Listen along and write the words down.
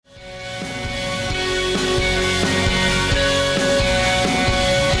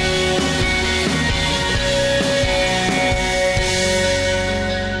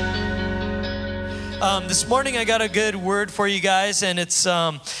This morning I got a good word for you guys, and it's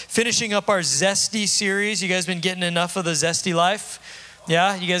finishing up our Zesty series. You guys been getting enough of the Zesty life?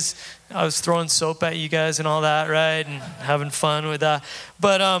 Yeah, you guys, I was throwing soap at you guys and all that, right? And having fun with that.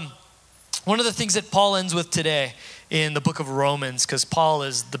 But one of the things that Paul ends with today in the book of Romans, because Paul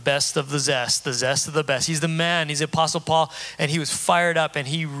is the best of the zest of the best. He's the man, he's the Apostle Paul, and he was fired up, and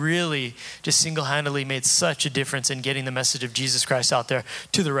he really just single-handedly made such a difference in getting the message of Jesus Christ out there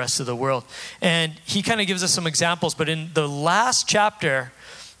to the rest of the world. And he kind of gives us some examples, but in the last chapter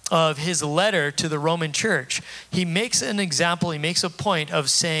of his letter to the Roman church, he makes an example, he makes a point of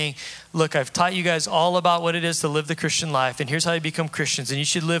saying, look, I've taught you guys all about what it is to live the Christian life, and here's how you become Christians, and you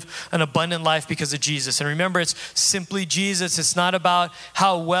should live an abundant life because of Jesus. And remember, it's simply Jesus. It's not about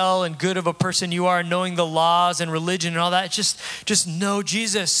how well and good of a person you are, knowing the laws and religion and all that. It's just know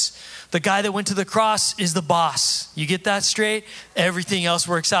Jesus. The guy that went to the cross is the boss. You get that straight? Everything else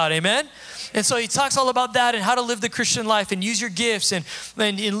works out. Amen? And so he talks all about that and how to live the Christian life and use your gifts and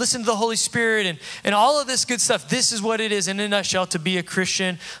listen to the Holy Spirit and all of this good stuff. This is what it is in a nutshell to be a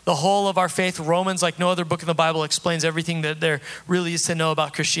Christian. The whole of our faith, Romans, like no other book in the Bible, explains everything that there really is to know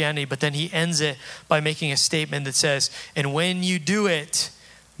about Christianity. But then he ends it by making a statement that says, and when you do it,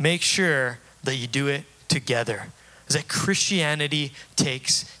 make sure that you do it together. Is that Christianity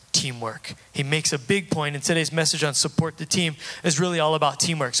takes teamwork. He makes a big point, and today's message on support the team is really all about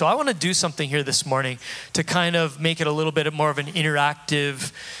teamwork. So I want to do something here this morning to kind of make it a little bit more of an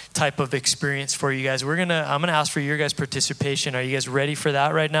interactive type of experience for you guys. I'm going to ask for your guys' participation. Are you guys ready for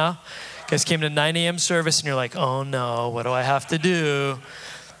that right now? You guys came to 9 a.m. service and you're like, oh no, what do I have to do?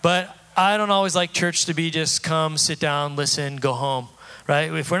 But I don't always like church to be just come, sit down, listen, go home.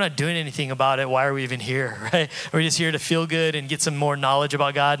 Right? If we're not doing anything about it, why are we even here, right? Are we just here to feel good and get some more knowledge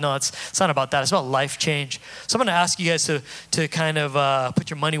about God? No, it's not about that. It's about life change. So I'm going to ask you guys to kind of put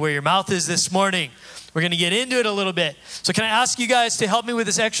your money where your mouth is this morning. We're going to get into it a little bit. So can I ask you guys to help me with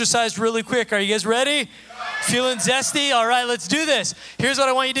this exercise really quick? Are you guys ready? Feeling zesty? All right, let's do this. Here's what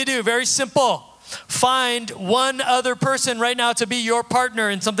I want you to do. Very simple. Find one other person right now to be your partner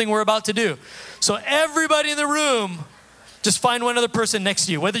in something we're about to do. So everybody in the room, just find one other person next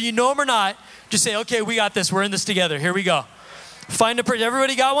to you. Whether you know them or not, just say, okay, we got this. We're in this together. Here we go. Find a person.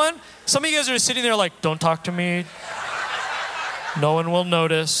 Everybody got one? Some of you guys are sitting there like, don't talk to me. No one will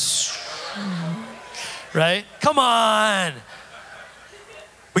notice. Right? Come on.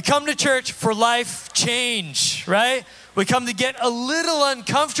 We come to church for life change, right? We come to get a little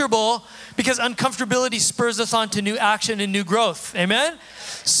uncomfortable because uncomfortability spurs us on to new action and new growth. Amen?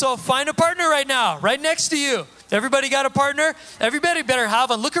 So find a partner right now, right next to you. Everybody got a partner? Everybody better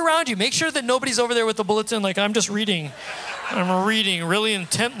have one. Look around you. Make sure that nobody's over there with the bulletin like, I'm just reading. I'm reading really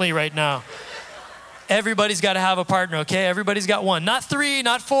intently right now. Everybody's got to have a partner, okay? Everybody's got one. Not 3,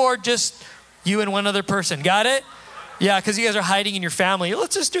 not 4, just you and one other person. Got it? Yeah, because you guys are hiding in your family.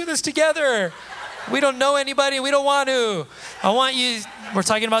 Let's just do this together. We don't know anybody. We don't want to. We're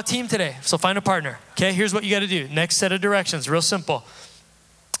talking about team today, so find a partner. Okay, here's what you got to do. Next set of directions, real simple.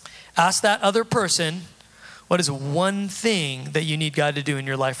 Ask that other person, what is one thing that you need God to do in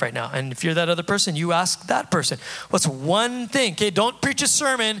your life right now? And if you're that other person, you ask that person, what's one thing? Okay, don't preach a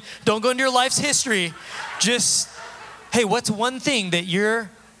sermon. Don't go into your life's history. Just, hey, what's one thing that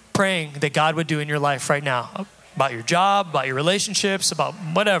you're praying that God would do in your life right now? About your job, about your relationships, about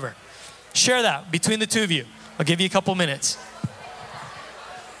whatever. Share that between the two of you. I'll give you a couple minutes.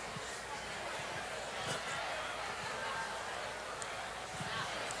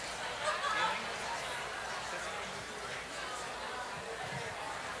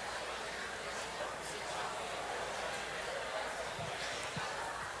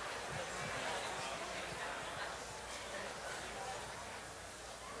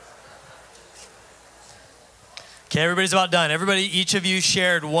 Okay, everybody's about done. Each of you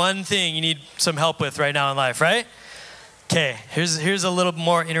shared one thing you need some help with right now in life, right? Okay, here's a little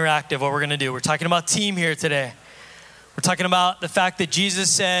more interactive what we're going to do. We're talking about team here today. We're talking about the fact that Jesus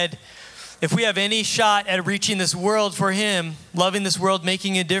said, if we have any shot at reaching this world for him, loving this world,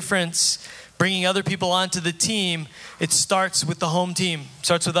 making a difference, bringing other people onto the team, it starts with the home team. It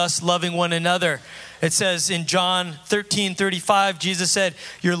starts with us loving one another. It says in John 13:35, Jesus said,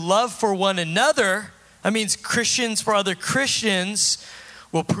 your love for one another, that means Christians for other Christians,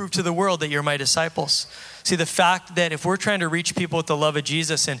 will prove to the world that you're my disciples. See, the fact that if we're trying to reach people with the love of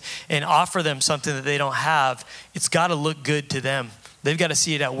Jesus and offer them something that they don't have, it's got to look good to them. They've got to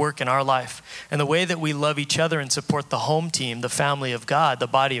see it at work in our life. And the way that we love each other and support the home team, the family of God, the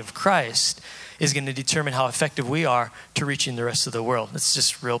body of Christ, is going to determine how effective we are to reaching the rest of the world. It's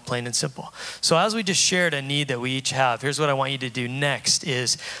just real plain and simple. So as we just shared a need that we each have, here's what I want you to do next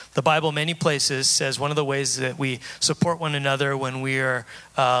is the Bible many places says one of the ways that we support one another when we are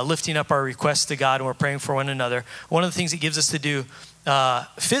lifting up our requests to God and we're praying for one another, one of the things it gives us to do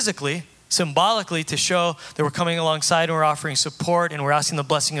physically, symbolically, to show that we're coming alongside and we're offering support and we're asking the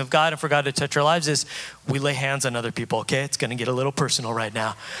blessing of God and for God to touch our lives is we lay hands on other people, okay? It's going to get a little personal right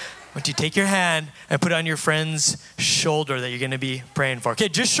now. But you take your hand and put it on your friend's shoulder that you're going to be praying for. Okay,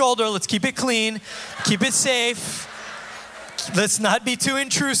 just shoulder. Let's keep it clean. Keep it safe. Let's not be too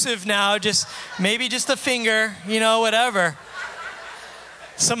intrusive now. Maybe just a finger, whatever.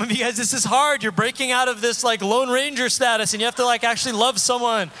 Some of you guys, this is hard. You're breaking out of this like Lone Ranger status and you have to like actually love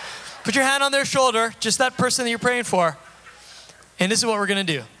someone. Put your hand on their shoulder, just that person that you're praying for. And this is what we're going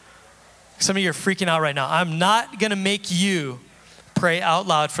to do. Some of you are freaking out right now. I'm not going to make you pray out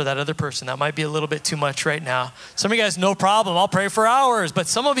loud for that other person. That might be a little bit too much right now. Some of you guys, no problem. I'll pray for hours. But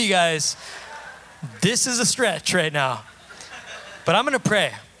some of you guys, this is a stretch right now. But I'm going to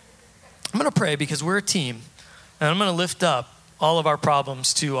pray. I'm going to pray because we're a team. And I'm going to lift up all of our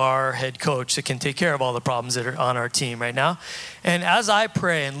problems to our head coach that can take care of all the problems that are on our team right now. And as I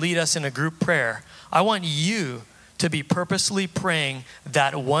pray and lead us in a group prayer, I want you to be purposely praying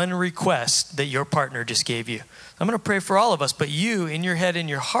that one request that your partner just gave you. I'm going to pray for all of us, but you, in your head and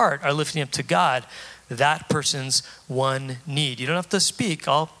your heart, are lifting up to God that person's one need. You don't have to speak.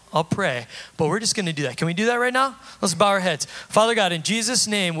 I'll pray, but we're just going to do that. Can we do that right now? Let's bow our heads. Father God, in Jesus'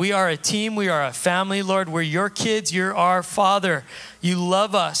 name, we are a team. We are a family, Lord. We're your kids. You're our Father. You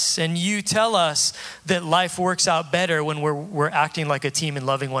love us, and you tell us that life works out better when we're acting like a team and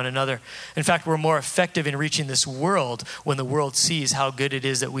loving one another. In fact, we're more effective in reaching this world when the world sees how good it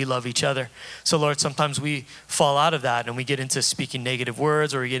is that we love each other. So, Lord, sometimes we fall out of that, and we get into speaking negative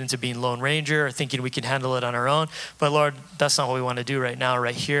words, or we get into being Lone Ranger, or thinking we can handle it on our own. But, Lord, that's not what we want to do right now,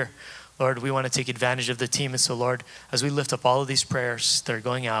 right here. Lord, we want to take advantage of the team. And so, Lord, as we lift up all of these prayers that are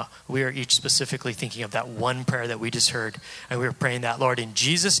going out, we are each specifically thinking of that one prayer that we just heard. And we are praying that, Lord, in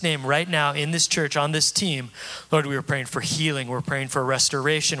Jesus' name right now in this church, on this team, Lord, we are praying for healing. We're praying for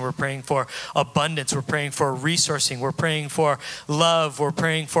restoration. We're praying for abundance. We're praying for resourcing. We're praying for love. We're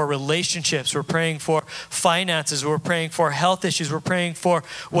praying for relationships. We're praying for finances. We're praying for health issues. We're praying for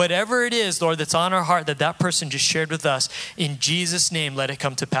whatever it is, Lord, that's on our heart that person just shared with us. In Jesus' name, let it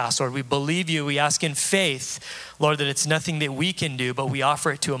come to pass, Lord. We believe you. We ask in faith, Lord, that it's nothing that we can do, but we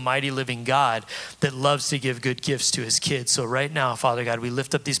offer it to a mighty living God that loves to give good gifts to his kids. So right now, Father God, we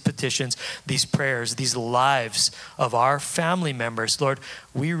lift up these petitions, these prayers, these lives of our family members. Lord,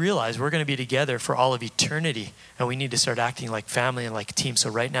 we realize we're going to be together for all of eternity, and we need to start acting like family and like a team. So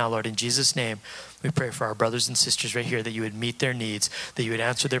right now, Lord, in Jesus' name, we pray for our brothers and sisters right here that you would meet their needs, that you would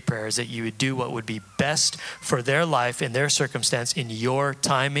answer their prayers, that you would do what would be best for their life and their circumstance in your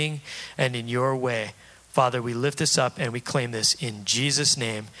timing and in your way. Father, we lift this up and we claim this in Jesus'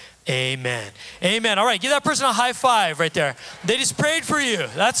 name. Amen. Amen. All right, give that person a high five right there. They just prayed for you.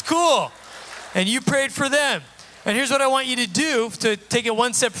 That's cool. And you prayed for them. And here's what I want you to do to take it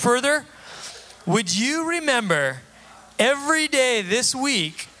one step further. Would you remember every day this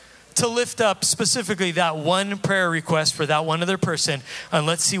week to lift up specifically that one prayer request for that one other person, and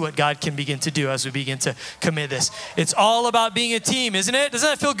let's see what God can begin to do as we begin to commit this. It's all about being a team, isn't it? Doesn't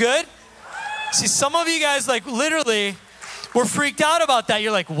that feel good? See, some of you guys like literally were freaked out about that.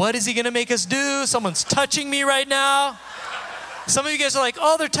 You're like, what is he going to make us do? Someone's touching me right now. Some of you guys are like,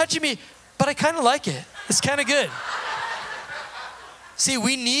 oh, they're touching me, but I kind of like it. It's kind of good. See,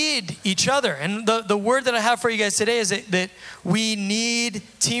 we need each other. And the word that I have for you guys today is that we need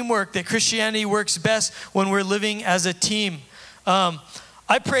teamwork, that Christianity works best when we're living as a team.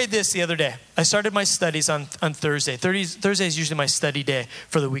 I prayed this the other day. I started my studies on Thursday. Thursday is usually my study day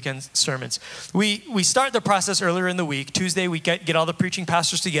for the weekend sermons. We start the process earlier in the week. Tuesday, we get all the preaching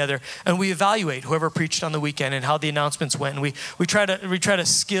pastors together, and we evaluate whoever preached on the weekend and how the announcements went. And we try to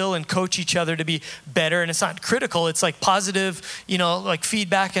skill and coach each other to be better. And it's not critical. It's like positive, like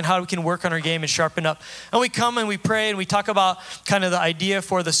feedback and how we can work on our game and sharpen up. And we come and we pray and we talk about kind of the idea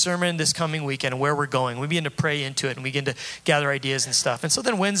for the sermon this coming weekend and where we're going. We begin to pray into it and we begin to gather ideas and stuff. And so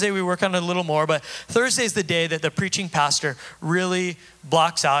then Wednesday, we work on it a little more, but Thursday is the day that the preaching pastor really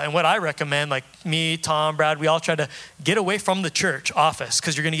blocks out. And what I recommend, like me, Tom, Brad, we all try to get away from the church office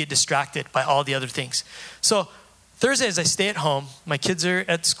because you're going to get distracted by all the other things. So Thursdays, I stay at home. My kids are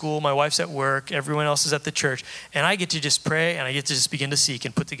at school. My wife's at work. Everyone else is at the church. And I get to just pray and I get to just begin to seek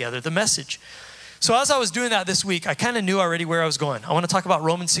and put together the message. So as I was doing that this week, I kind of knew already where I was going. I want to talk about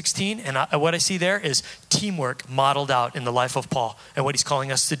Romans 16, and what I see there is teamwork modeled out in the life of Paul. And what he's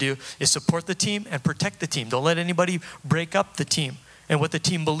calling us to do is support the team and protect the team. Don't let anybody break up the team and what the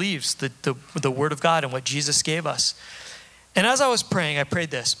team believes, the word of God and what Jesus gave us. And as I was praying, I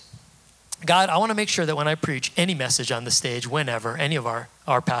prayed this. God, I want to make sure that when I preach any message on the stage, whenever, any of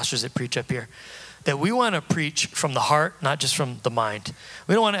our pastors that preach up here, that we want to preach from the heart, not just from the mind.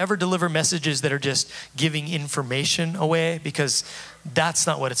 We don't want to ever deliver messages that are just giving information away, because that's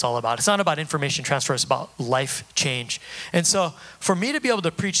not what it's all about. It's not about information transfer. It's about life change. And so for me to be able to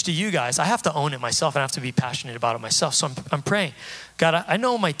preach to you guys, I have to own it myself, and I have to be passionate about it myself. So I'm praying. God, I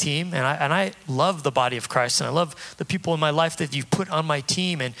know my team, and I love the body of Christ, and I love the people in my life that you've put on my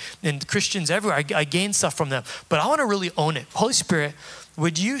team, and Christians everywhere. I gain stuff from them. But I want to really own it. Holy Spirit,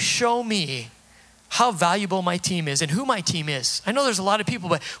 would you show me how valuable my team is and who my team is? I know there's a lot of people,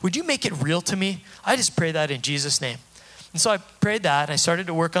 but would you make it real to me? I just pray that in Jesus' name. And so I prayed that, and I started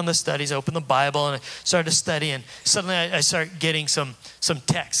to work on the studies. I opened the Bible, and I started to study, and suddenly I start getting some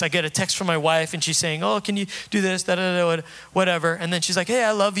texts. I get a text from my wife, and she's saying, oh, can you do this, whatever. And then she's like, hey,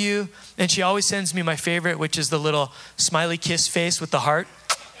 I love you. And she always sends me my favorite, which is the little smiley kiss face with the heart.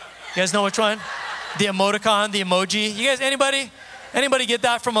 You guys know which one? The emoticon, the emoji. You guys, anybody get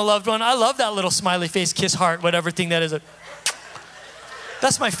that from a loved one? I love that little smiley face, kiss heart, whatever thing that is.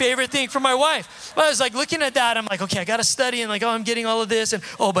 That's my favorite thing from my wife. But I was like looking at that, I'm like, okay, I got to study, and like, oh, I'm getting all of this, and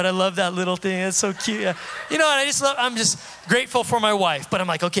oh, but I love that little thing. It's so cute. Yeah. You know, and I'm just grateful for my wife. But I'm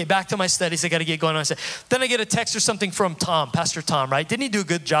like, okay, back to my studies. I got to get going on. Then I get a text or something from Tom, Pastor Tom, right? Didn't he do a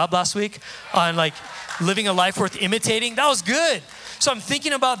good job last week on like living a life worth imitating? That was good. So I'm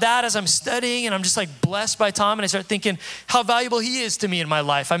thinking about that as I'm studying, and I'm just like blessed by Tom, and I start thinking how valuable he is to me in my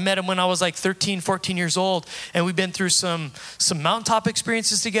life. I met him when I was like 13, 14 years old, and we've been through some mountaintop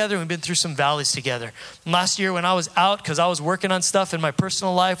experiences together, and we've been through some valleys together. And last year when I was out, because I was working on stuff in my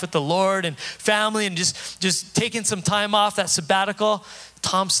personal life with the Lord and family, and just taking some time off, that sabbatical,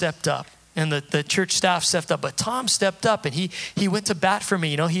 Tom stepped up. And the church staff stepped up, but Tom stepped up, and he went to bat for me.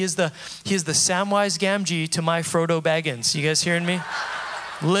 You know, he is the Samwise Gamgee to my Frodo Baggins. You guys hearing me?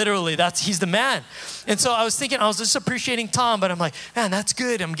 Literally, he's the man. And so I was just appreciating Tom, but I'm like, man, that's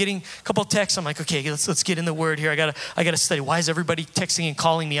good. I'm getting a couple texts. I'm like, okay, let's get in the word here. I gotta study. Why is everybody texting and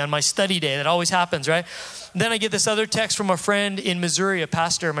calling me on my study day? That always happens, right? Then I get this other text from a friend in Missouri, a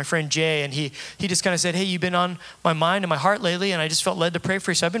pastor, my friend Jay, and he just kind of said, hey, you've been on my mind and my heart lately, and I just felt led to pray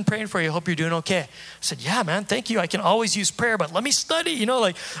for you. So I've been praying for you. I hope you're doing okay. I said, yeah, man, thank you. I can always use prayer, but let me study. You know,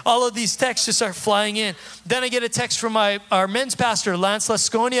 like all of these texts just start flying in. Then I get a text from our men's pastor, Lance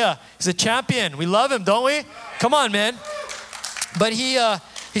Lasconia. He's a champion. We love him, don't we? Come on, man. But he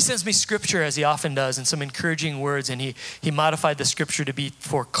sends me scripture, as he often does, and some encouraging words, and he modified the scripture to be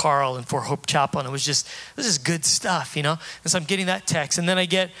for Carl and for Hope Chapel, and this is good stuff, you know? And so I'm getting that text, and then I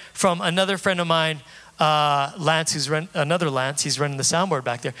get from another friend of mine, Lance, he's running the soundboard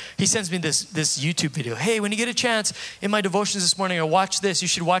back there. He sends me this YouTube video. Hey, when you get a chance, in my devotions this morning, I watched this. You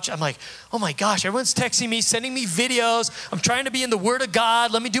should watch it. I'm like, oh my gosh, everyone's texting me, sending me videos. I'm trying to be in the Word of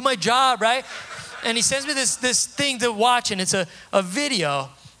God. Let me do my job, right? And he sends me this thing to watch, and it's a video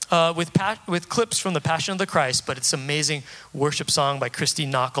with clips from the Passion of the Christ, but it's an amazing worship song by Christy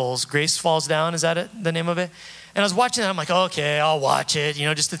Nockels. Grace Falls Down, is that it, the name of it? And I was watching that, I'm like, okay, I'll watch it, you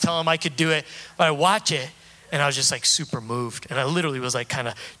know, just to tell him I could do it. But I watch it, and I was just like super moved. And I literally was like kind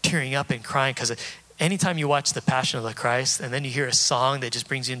of tearing up and crying, because anytime you watch the Passion of the Christ, and then you hear a song that just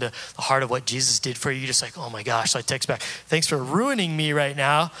brings you into the heart of what Jesus did for you, you're just like, oh my gosh. So I text back, thanks for ruining me right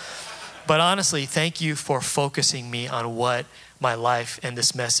now. But honestly, thank you for focusing me on what my life and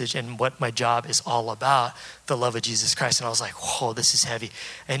this message and what my job is all about, the love of Jesus Christ. And I was like, whoa, this is heavy.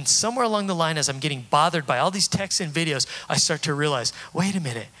 And somewhere along the line, as I'm getting bothered by all these texts and videos, I start to realize, wait a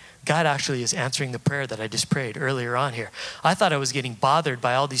minute, God actually is answering the prayer that I just prayed earlier on here. I thought I was getting bothered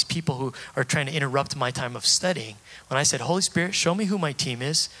by all these people who are trying to interrupt my time of studying. When I said, Holy Spirit, show me who my team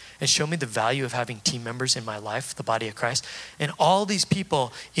is, and show me the value of having team members in my life, the body of Christ. And all these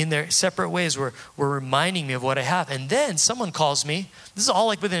people in their separate ways were reminding me of what I have. And then someone calls me, this is all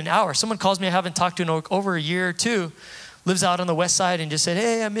like within an hour, someone calls me I haven't talked to in over a year or two, lives out on the west side, and just said,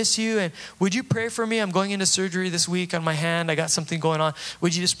 hey, I miss you, and would you pray for me? I'm going into surgery this week on my hand. I got something going on.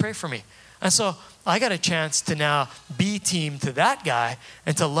 Would you just pray for me? And so I got a chance to now be team to that guy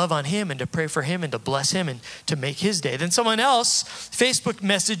and to love on him and to pray for him and to bless him and to make his day. Then someone else Facebook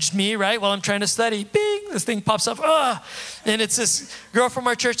messaged me, right, while I'm trying to study. Bing, this thing pops up. And it's this girl from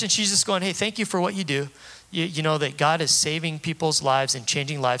our church, and she's just going, hey, thank you for what you do. you know that God is saving people's lives and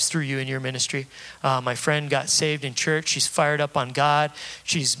changing lives through you in your ministry. My friend got saved in church. She's fired up on God.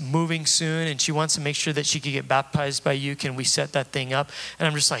 She's moving soon, and she wants to make sure that she could get baptized by you. Can we set that thing up? And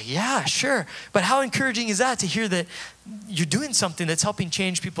I'm just like, yeah, sure. But how encouraging is that to hear that you're doing something that's helping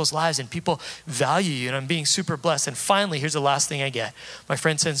change people's lives and people value you, and I'm being super blessed. And finally, here's the last thing I get. My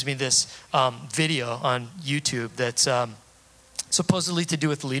friend sends me this video on YouTube that's supposedly to do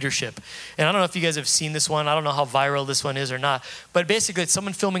with leadership. And I don't know if you guys have seen this one. I don't know how viral this one is or not. But basically, it's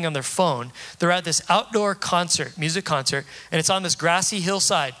someone filming on their phone. They're at this outdoor concert, music concert, and it's on this grassy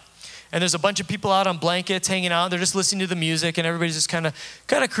hillside. And there's a bunch of people out on blankets hanging out. They're just listening to the music, and everybody's just kind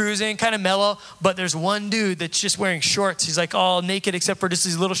of cruising, kind of mellow. But there's one dude that's just wearing shorts. He's like all naked except for just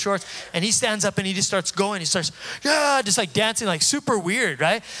these little shorts. And he stands up and he just starts going. He starts, just like dancing, like super weird,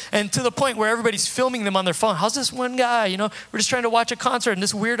 right? And to the point where everybody's filming them on their phone. How's this one guy? You know, we're just trying to watch a concert, and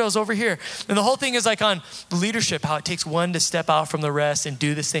this weirdo's over here. And the whole thing is like on leadership, how it takes one to step out from the rest and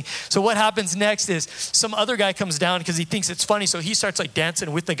do this thing. So what happens next is some other guy comes down because he thinks it's funny. So he starts like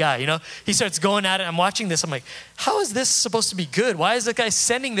dancing with the guy, you know? He starts going at it. I'm watching this. I'm like, how is this supposed to be good? Why is the guy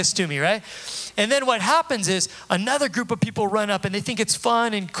sending this to me, right? And then what happens is another group of people run up and they think it's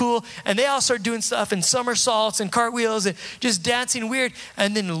fun and cool. And they all start doing stuff and somersaults and cartwheels and just dancing weird.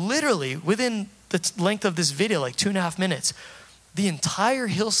 And then literally within the length of this video, like 2.5 minutes, the entire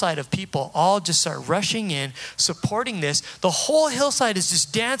hillside of people all just start rushing in, supporting this. The whole hillside is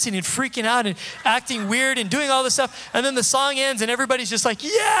just dancing and freaking out and acting weird and doing all this stuff. And then the song ends and everybody's just like,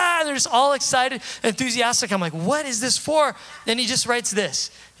 yeah, they're just all excited, enthusiastic. I'm like, what is this for? And he just writes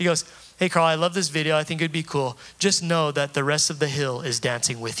this. He goes, hey, Carl, I love this video. I think it'd be cool. Just know that the rest of the hill is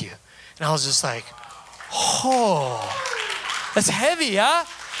dancing with you. And I was just like, oh, that's heavy, huh?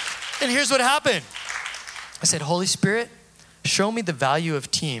 And here's what happened. I said, Holy Spirit, show me the value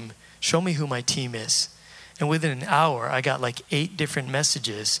of team. Show me who my team is. And within an hour, I got like 8 different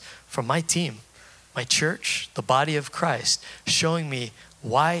messages from my team, my church, the body of Christ, showing me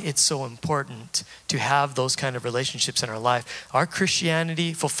why it's so important to have those kind of relationships in our life. Our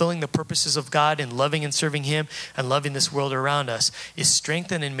Christianity, fulfilling the purposes of God and loving and serving Him and loving this world around us, is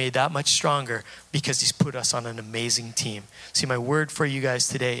strengthened and made that much stronger because He's put us on an amazing team. See, my word for you guys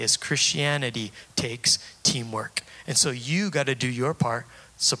today is Christianity takes teamwork. And so you got to do your part,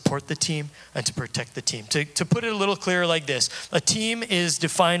 support the team, and to protect the team. To put it a little clearer like this, a team is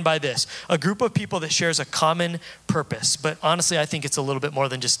defined by this: a group of people that shares a common purpose. But honestly, I think it's a little bit more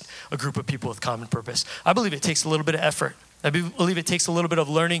than just a group of people with common purpose. I believe it takes a little bit of effort. I believe it takes a little bit of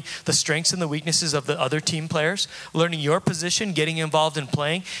learning the strengths and the weaknesses of the other team players, learning your position, getting involved in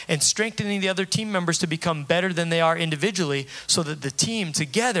playing, and strengthening the other team members to become better than they are individually so that the team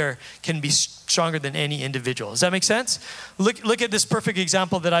together can be stronger than any individual. Does that make sense? Look at this perfect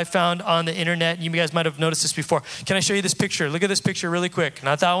example that I found on the internet. You guys might have noticed this before. Can I show you this picture? Look at this picture really quick.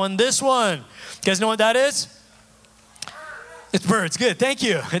 Not that one, this one. You guys know what that is? It's birds. Good, thank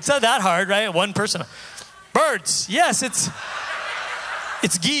you. It's not that hard, right? One person. Birds, yes,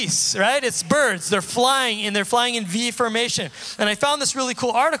 it's geese, right? It's birds. They're flying in V formation. And I found this really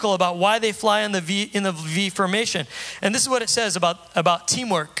cool article about why they fly in the V formation. And this is what it says about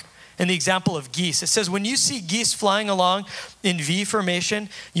teamwork and the example of geese. It says, when you see geese flying along in V formation,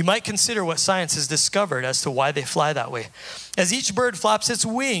 you might consider what science has discovered as to why they fly that way. As each bird flaps its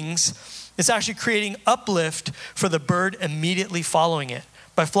wings, it's actually creating uplift for the bird immediately following it.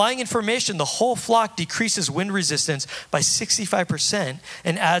 By flying in formation, the whole flock decreases wind resistance by 65%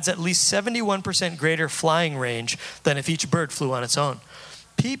 and adds at least 71% greater flying range than if each bird flew on its own.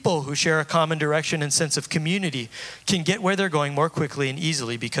 People who share a common direction and sense of community can get where they're going more quickly and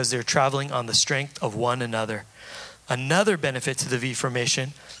easily because they're traveling on the strength of one another. Another benefit to the V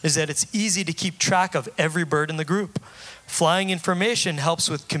formation is that it's easy to keep track of every bird in the group. Flying in formation helps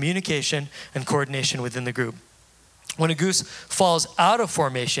with communication and coordination within the group. When a goose falls out of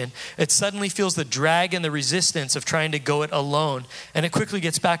formation, it suddenly feels the drag and the resistance of trying to go it alone, and it quickly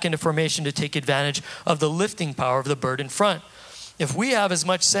gets back into formation to take advantage of the lifting power of the bird in front. If we have as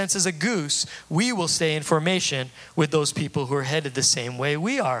much sense as a goose, we will stay in formation with those people who are headed the same way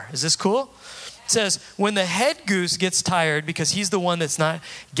we are. Is this cool? It says, when the head goose gets tired, because he's the one that's not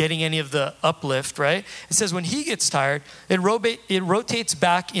getting any of the uplift, right? It says when he gets tired, it rotates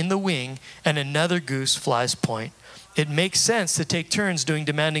back in the wing, and another goose flies point. It makes sense to take turns doing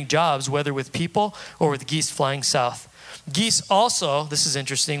demanding jobs, whether with people or with geese flying south. Geese also, this is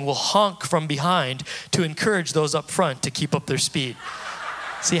interesting, will honk from behind to encourage those up front to keep up their speed.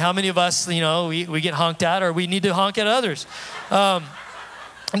 See how many of us, we get honked at, or we need to honk at others. And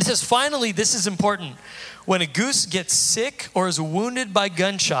it says, finally, this is important. When a goose gets sick or is wounded by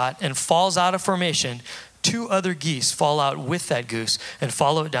gunshot and falls out of formation, 2 other geese fall out with that goose and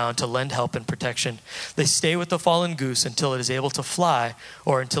follow it down to lend help and protection. They stay with the fallen goose until it is able to fly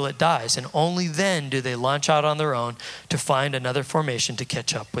or until it dies, and only then do they launch out on their own to find another formation to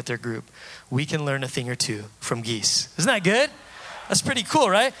catch up with their group. We can learn a thing or two from geese. Isn't that good? That's pretty cool,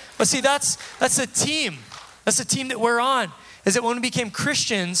 right? But see, that's a team. That's the team that we're on. Is that when we became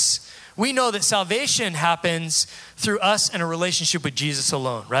Christians, we know that salvation happens through us and a relationship with Jesus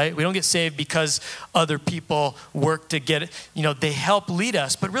alone, right? We don't get saved because other people work to get it. They help lead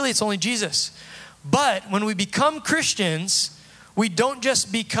us, but really it's only Jesus. But when we become Christians, we don't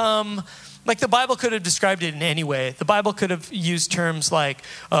just become, like the Bible could have described it in any way. The Bible could have used terms like,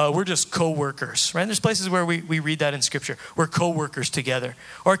 we're just co-workers, right? There's places where we read that in Scripture. We're co-workers together.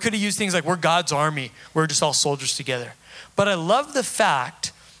 Or it could have used things like, we're God's army. We're just all soldiers together. But I love the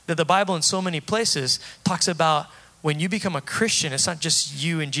fact that the Bible in so many places talks about when you become a Christian, it's not just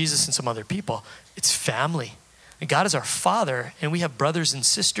you and Jesus and some other people. It's family. And God is our Father, and we have brothers and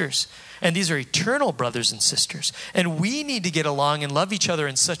sisters. And these are eternal brothers and sisters. And we need to get along and love each other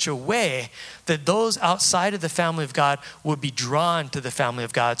in such a way that those outside of the family of God would be drawn to the family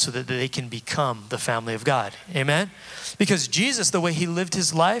of God so that they can become the family of God. Amen? Because Jesus, the way he lived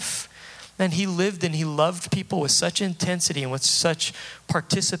his life, and he lived and he loved people with such intensity and with such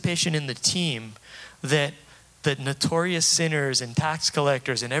participation in the team that the notorious sinners and tax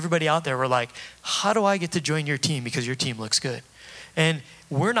collectors and everybody out there were like, how do I get to join your team because your team looks good? And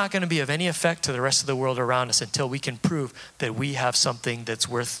we're not going to be of any effect to the rest of the world around us until we can prove that we have something that's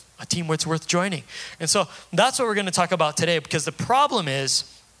worth, a team that's worth joining. And so that's what we're going to talk about today, because the problem is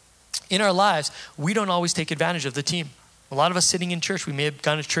in our lives, we don't always take advantage of the team. A lot of us sitting in church, we may have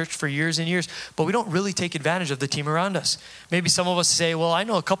gone to church for years and years, but we don't really take advantage of the team around us. Maybe some of us say, well, I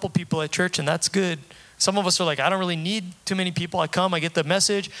know a couple people at church and that's good. Some of us are like, I don't really need too many people. I come, I get the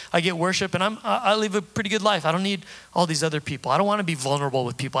message, I get worship, and I live a pretty good life. I don't need all these other people. I don't want to be vulnerable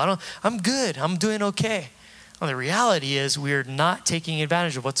with people. I'm good. I'm doing okay. Well, the reality is we're not taking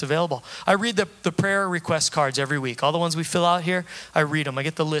advantage of what's available. I read the prayer request cards every week. All the ones we fill out here, I read them. I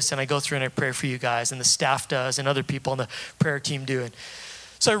get the list and I go through and I pray for you guys, and the staff does and other people on the prayer team do it.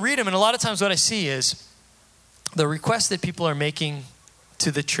 So I read them, and a lot of times what I see is the requests that people are making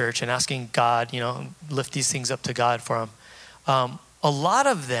to the church and asking God, lift these things up to God for them. A lot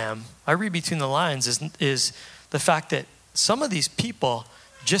of them, I read between the lines, is the fact that some of these people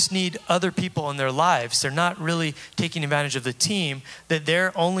just need other people in their lives. They're not really taking advantage of the team, that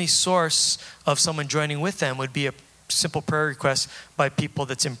their only source of someone joining with them would be a simple prayer request by people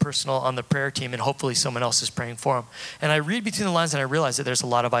that's impersonal on the prayer team, and hopefully someone else is praying for them. And I read between the lines and I realize that there's a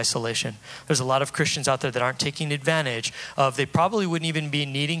lot of isolation. There's a lot of Christians out there that aren't taking advantage of, they probably wouldn't even be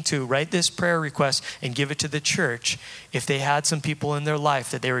needing to write this prayer request and give it to the church if they had some people in their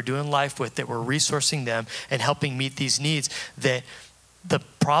life that they were doing life with that were resourcing them and helping meet these needs. That the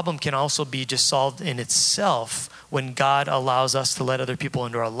problem can also be just solved in itself when God allows us to let other people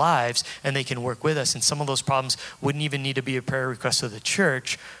into our lives and they can work with us. And some of those problems wouldn't even need to be a prayer request of the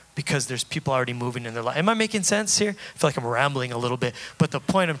church because there's people already moving in their life. Am I making sense here? I feel like I'm rambling a little bit. But the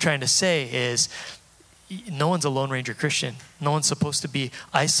point I'm trying to say is no one's a Lone Ranger Christian. No one's supposed to be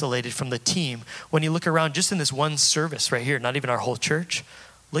isolated from the team. When you look around just in this one service right here, not even our whole church,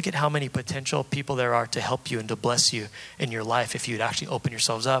 look at how many potential people there are to help you and to bless you in your life if you'd actually open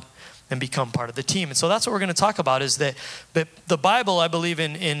yourselves up and become part of the team. And so that's what we're going to talk about, is that the Bible, I believe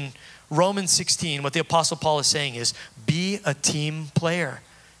in Romans 16, what the Apostle Paul is saying is be a team player.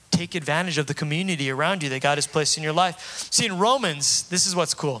 Take advantage of the community around you that God has placed in your life. See, in Romans, this is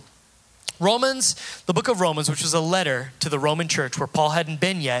what's cool. Romans, the book of Romans, which was a letter to the Roman church where Paul hadn't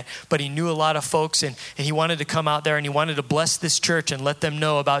been yet, but he knew a lot of folks and he wanted to come out there and he wanted to bless this church and let them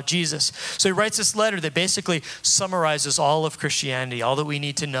know about Jesus. So he writes this letter that basically summarizes all of Christianity, all that we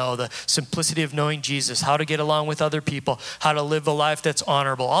need to know, the simplicity of knowing Jesus, how to get along with other people, how to live a life that's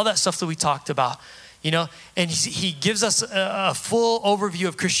honorable, all that stuff that we talked about. And he gives us a full overview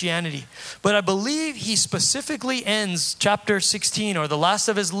of Christianity. But I believe he specifically ends chapter 16 or the last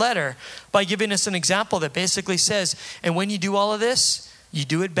of his letter by giving us an example that basically says, and when you do all of this, you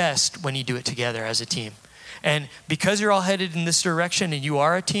do it best when you do it together as a team. And because you're all headed in this direction and you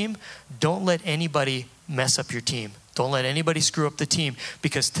are a team, don't let anybody mess up your team. Don't let anybody screw up the team,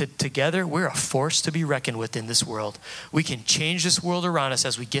 because together we're a force to be reckoned with in this world. We can change this world around us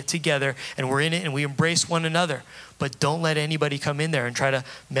as we get together and we're in it and we embrace one another. But don't let anybody come in there and try to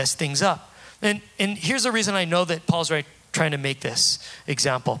mess things up. And here's the reason I know that Paul's trying to make this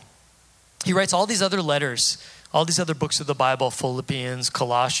example. He writes all these other letters, all these other books of the Bible, Philippians,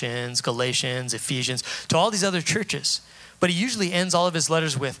 Colossians, Galatians, Ephesians, to all these other churches. but he usually ends all of his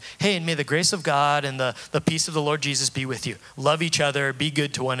letters with, hey, and may the grace of God and the peace of the Lord Jesus be with you. Love each other, be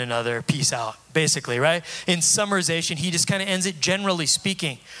good to one another, peace out, basically, right? In summarization, he just kind of ends it generally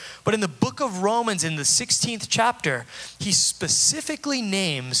speaking. But in the book of Romans, in the 16th chapter, he specifically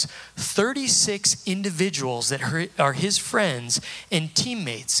names 36 individuals that are his friends and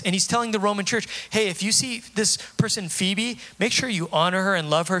teammates. And he's telling the Roman church, hey, if you see this person Phoebe, make sure you honor her and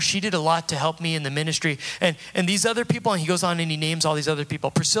love her. She did a lot to help me in the ministry. And these other people, and he goes on and he names all these other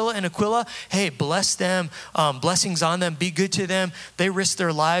people. Priscilla and Aquila, hey, bless them. Blessings on them. Be good to them. They risked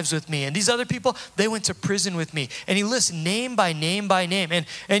their lives with me. And these other people, they went to prison with me. And he lists name by name by name.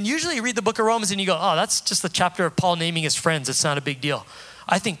 And usually you read the book of Romans and you go, oh, that's just the chapter of Paul naming his friends. It's not a big deal.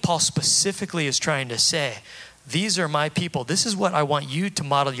 I think Paul specifically is trying to say, these are my people. This is what I want you to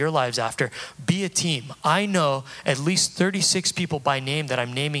model your lives after. Be a team. I know at least 36 people by name that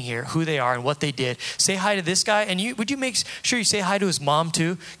I'm naming here, who they are and what they did. Say hi to this guy. And would you make sure you say hi to his mom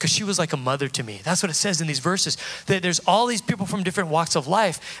too? Because she was like a mother to me. That's what it says in these verses. That there's all these people from different walks of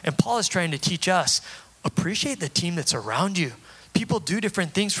life. And Paul is trying to teach us, appreciate the team that's around you. People do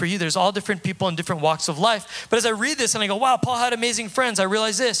different things for you. There's all different people in different walks of life. But as I read this and I go, wow, Paul had amazing friends, I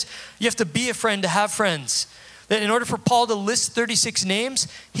realize this. You have to be a friend to have friends. That in order for Paul to list 36 names,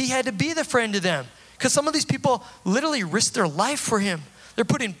 he had to be the friend to them. Because some of these people literally risked their life for him. They're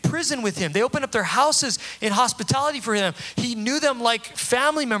put in prison with him. They opened up their houses in hospitality for him. He knew them like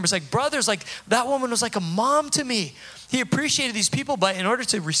family members, like brothers. Like that woman was like a mom to me. He appreciated these people, but in order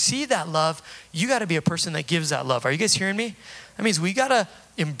to receive that love, you got to be a person that gives that love. Are you guys hearing me? That means we got to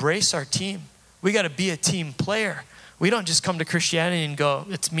embrace our team. We got to be a team player. We don't just come to Christianity and go,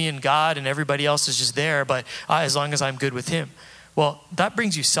 it's me and God and everybody else is just there, but as long as I'm good with him. Well, that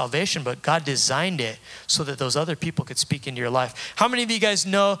brings you salvation, but God designed it so that those other people could speak into your life. How many of you guys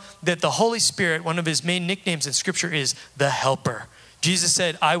know that the Holy Spirit, one of his main nicknames in Scripture is the helper? Jesus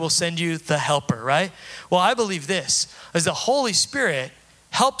said, I will send you the helper, right? Well, I believe this, is the Holy Spirit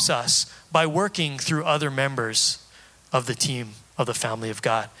helps us by working through other members of the team of the family of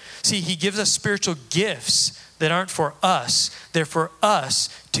God. See, he gives us spiritual gifts that aren't for us. They're for us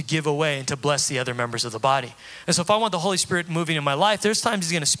to give away and to bless the other members of the body. And so if I want the Holy Spirit moving in my life, there's times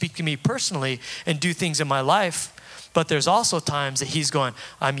he's going to speak to me personally and do things in my life. But there's also times that he's going,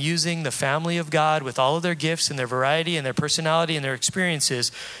 I'm using the family of God with all of their gifts and their variety and their personality and their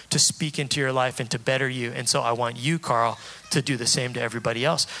experiences to speak into your life and to better you. And so I want you, Carl, to do the same to everybody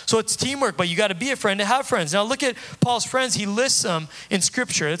else. So it's teamwork, but you got to be a friend to have friends. Now look at Paul's friends. He lists them in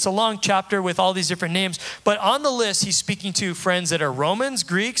Scripture. It's a long chapter with all these different names. But on the list, he's speaking to friends that are Romans,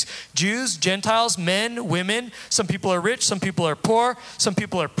 Greeks, Jews, Gentiles, men, women. Some people are rich. Some people are poor. Some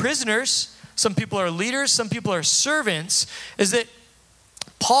people are prisoners. Some people are leaders, some people are servants, is that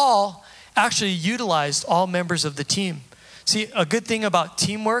Paul actually utilized all members of the team. See, a good thing about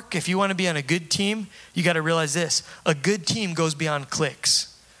teamwork, if you want to be on a good team, you got to realize this. A good team goes beyond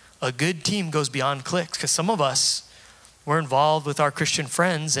cliques. A good team goes beyond cliques because some of us, we're involved with our Christian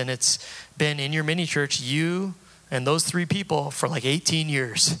friends and it's been in your mini church, you and those 3 people for like 18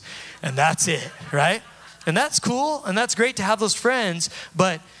 years. And that's it, right? And that's cool and that's great to have those friends,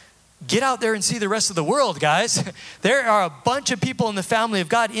 but get out there and see the rest of the world, guys. There are a bunch of people in the family of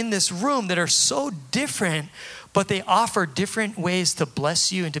God in this room that are so different, but they offer different ways to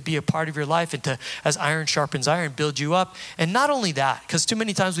bless you and to be a part of your life and to, as iron sharpens iron, build you up. And not only that, because too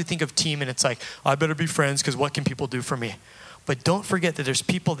many times we think of team and it's like, I better be friends because what can people do for me? But don't forget that there's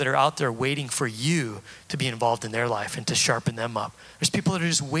people that are out there waiting for you to be involved in their life and to sharpen them up. There's people that are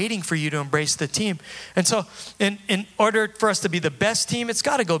just waiting for you to embrace the team. And so in order for us to be the best team, it's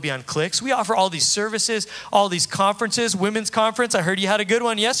got to go beyond cliques. We offer all these services, all these conferences, women's conference. I heard you had a good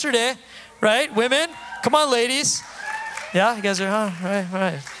one yesterday, right? Women, come on, ladies. Yeah, you guys are,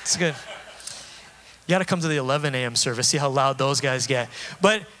 right. It's good. You got to come to the 11 a.m. service, see how loud those guys get.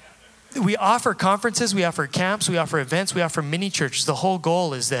 But we offer conferences, we offer camps, we offer events, we offer mini churches. The whole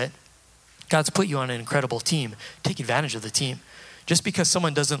goal is that God's put you on an incredible team. Take advantage of the team. Just because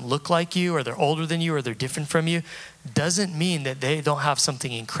someone doesn't look like you or they're older than you or they're different from you doesn't mean that they don't have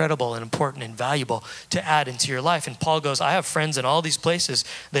something incredible and important and valuable to add into your life. And Paul goes, I have friends in all these places.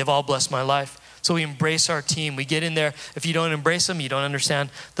 They've all blessed my life. So we embrace our team. We get in there. If you don't embrace them, you don't understand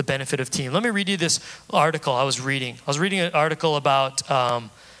the benefit of team. Let me read you this article I was reading. I was reading an article about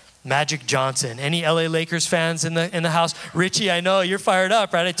Magic Johnson. Any LA Lakers fans in the house? Richie, I know you're fired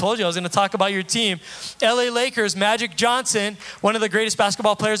up, right? I told you I was going to talk about your team. LA Lakers, Magic Johnson, one of the greatest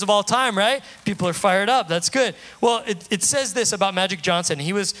basketball players of all time, right? People are fired up. That's good. Well, it says this about Magic Johnson.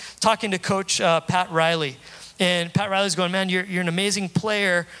 He was talking to Coach Pat Riley. And Pat Riley's going, man, you're an amazing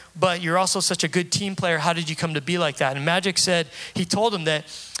player, but you're also such a good team player. How did you come to be like that? And Magic said, he told him that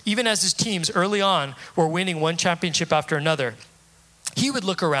even as his teams early on were winning one championship after another, he would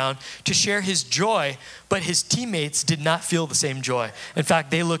look around to share his joy, but his teammates did not feel the same joy. In fact,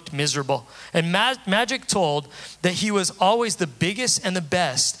 they looked miserable. And Magic told that he was always the biggest and the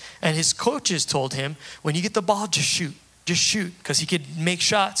best. And his coaches told him, when you get the ball, just shoot, because he could make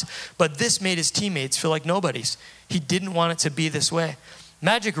shots. But this made his teammates feel like nobodies. He didn't want it to be this way.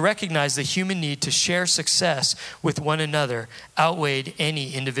 Magic recognized the human need to share success with one another outweighed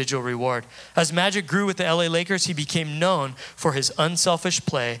any individual reward. As Magic grew with the LA Lakers, he became known for his unselfish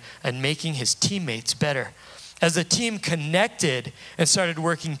play and making his teammates better. As the team connected and started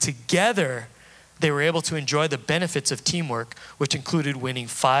working together, they were able to enjoy the benefits of teamwork, which included winning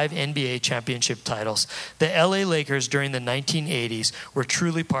 5 NBA championship titles. The LA Lakers during the 1980s were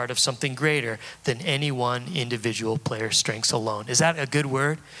truly part of something greater than any one individual player's strengths alone. Is that a good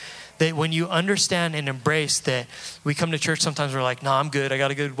word? That when you understand and embrace that, we come to church sometimes we're like, no, I'm good. I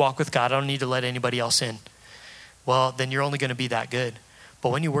got a good walk with God. I don't need to let anybody else in. Well, then you're only going to be that good. But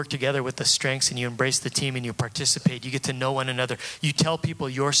when you work together with the strengths and you embrace the team and you participate, you get to know one another. You tell people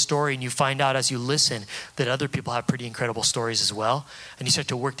your story and you find out as you listen that other people have pretty incredible stories as well. And you start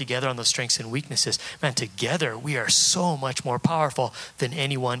to work together on those strengths and weaknesses. Man, together we are so much more powerful than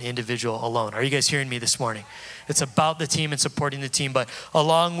any one individual alone. Are you guys hearing me this morning? It's about the team and supporting the team. But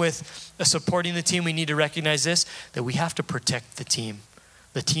along with supporting the team, we need to recognize this, that we have to protect the team.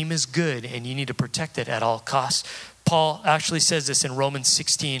 The team is good and you need to protect it at all costs. Paul actually says this in Romans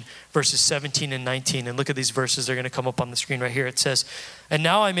 16, verses 17 and 19. And look at these verses. They're going to come up on the screen right here. It says, and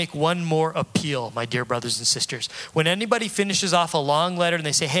now I make one more appeal, my dear brothers and sisters. When anybody finishes off a long letter and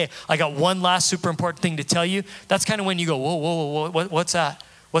they say, hey, I got one last super important thing to tell you, that's kind of when you go, whoa, what's that?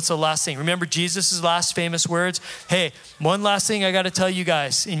 What's the last thing? Remember Jesus' last famous words? Hey, one last thing I got to tell you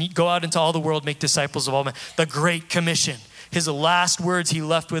guys. And you go out into all the world, make disciples of all men. The Great Commission. His last words he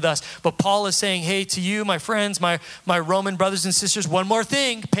left with us. But Paul is saying, hey, to you, my friends, my Roman brothers and sisters, one more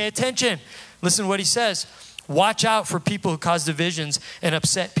thing, pay attention. Listen to what he says. Watch out for people who cause divisions and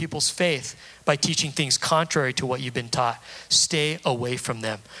upset people's faith by teaching things contrary to what you've been taught. Stay away from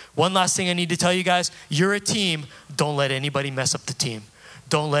them. One last thing I need to tell you guys, you're a team. Don't let anybody mess up the team.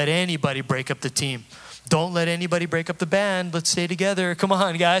 Don't let anybody break up the team. Don't let anybody break up the band. Let's stay together. Come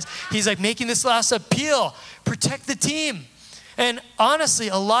on, guys. He's like making this last appeal. Protect the team. And honestly,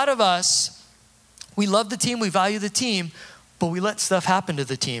 a lot of us, we love the team, we value the team, but we let stuff happen to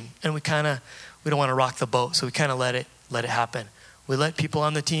the team. And we don't want to rock the boat, so we kind of let it happen. We let people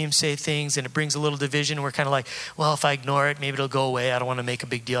on the team say things and it brings a little division. And we're kind of like, well, if I ignore it, maybe it'll go away. I don't want to make a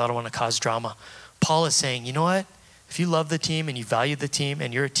big deal. I don't want to cause drama. Paul is saying, you know what? If you love the team and you value the team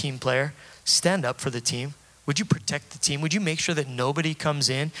and you're a team player, stand up for the team. Would you protect the team? Would you make sure that nobody comes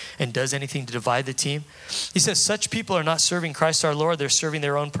in and does anything to divide the team? He says, such people are not serving Christ our Lord. They're serving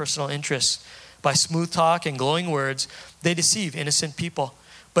their own personal interests. By smooth talk and glowing words, they deceive innocent people.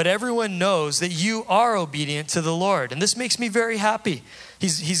 But everyone knows that you are obedient to the Lord. And this makes me very happy.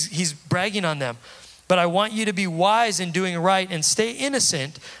 He's bragging on them. But I want you to be wise in doing right and stay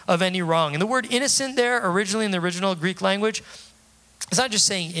innocent of any wrong. And the word innocent there, originally in the original Greek language, it's not just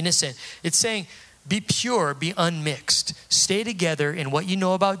saying innocent. It's saying be pure, be unmixed. Stay together in what you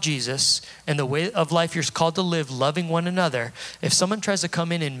know about Jesus and the way of life you're called to live, loving one another. If someone tries to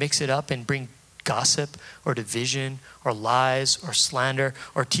come in and mix it up and bring gossip or division or lies or slander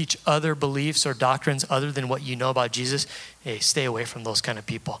or teach other beliefs or doctrines other than what you know about Jesus, hey, stay away from those kind of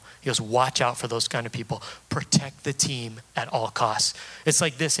people. He goes, watch out for those kind of people. Protect the team at all costs. It's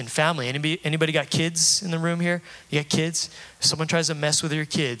like this in family. Anybody got kids in the room here? You got kids? If someone tries to mess with your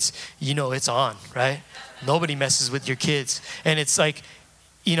kids, you know it's on, right? Nobody messes with your kids. And it's like,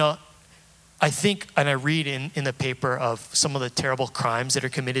 I think, and I read in the paper of some of the terrible crimes that are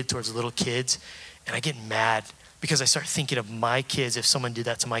committed towards little kids, and I get mad because I start thinking of my kids. If someone did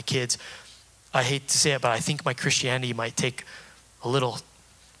that to my kids, I hate to say it, but I think my Christianity might take a little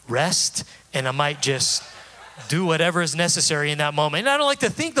rest, and I might just do whatever is necessary in that moment. And I don't like to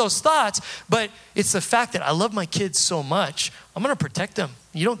think those thoughts, but it's the fact that I love my kids so much, I'm going to protect them.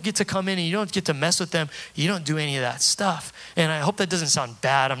 You don't get to come in and you don't get to mess with them. You don't do any of that stuff. And I hope that doesn't sound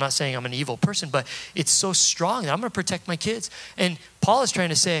bad. I'm not saying I'm an evil person, but it's so strong that I'm going to protect my kids. And Paul is trying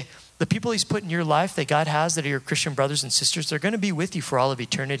to say, the people he's put in your life that God has that are your Christian brothers and sisters, they're going to be with you for all of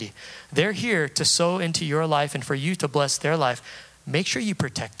eternity. They're here to sow into your life and for you to bless their life. Make sure you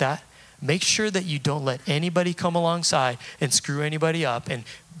protect that. Make sure that you don't let anybody come alongside and screw anybody up and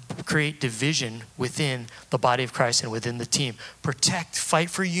create division within the body of Christ and within the team. Protect, fight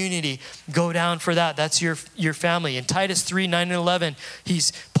for unity, go down for that. That's your family. In Titus 3, 9 and 11,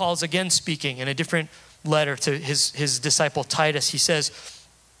 Paul's again speaking in a different letter to his disciple Titus. He says,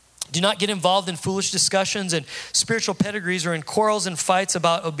 do not get involved in foolish discussions and spiritual pedigrees or in quarrels and fights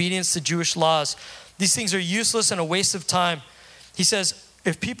about obedience to Jewish laws. These things are useless and a waste of time. He says,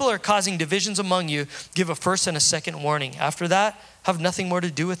 if people are causing divisions among you, give a first and a second warning. After that, have nothing more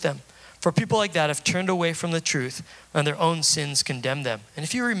to do with them. For people like that have turned away from the truth and their own sins condemn them. And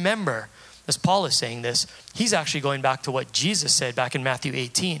if you remember, as Paul is saying this, he's actually going back to what Jesus said back in Matthew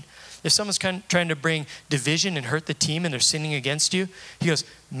 18. If someone's trying to bring division and hurt the team and they're sinning against you, he goes,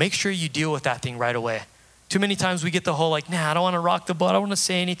 make sure you deal with that thing right away. Too many times we get the whole like, I don't want to rock the boat. I don't want to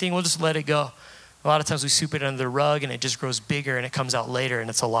say anything. We'll just let it go. A lot of times we sweep it under the rug and it just grows bigger and it comes out later and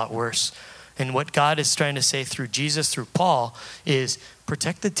it's a lot worse. And what God is trying to say through Jesus, through Paul, is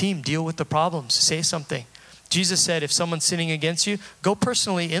protect the team, deal with the problems, say something. Jesus said, if someone's sinning against you, go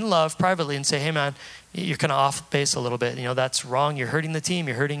personally in love, privately, and say, hey man, you're kind of off base a little bit. That's wrong. You're hurting the team.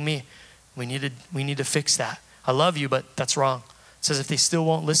 You're hurting me. We need to fix that. I love you, but that's wrong. It says if they still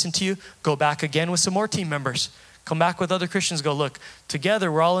won't listen to you, go back again with some more team members. Come back with other Christians. Go, look, together,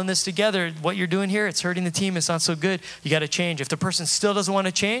 we're all in this together. What you're doing here, it's hurting the team. It's not so good. You got to change. If the person still doesn't want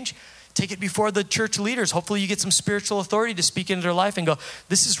to change, take it before the church leaders. Hopefully you get some spiritual authority to speak into their life and go,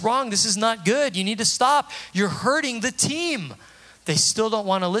 this is wrong. This is not good. You need to stop. You're hurting the team. They still don't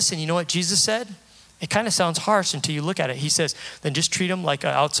want to listen. You know what Jesus said? It kind of sounds harsh until you look at it. He says, then just treat them like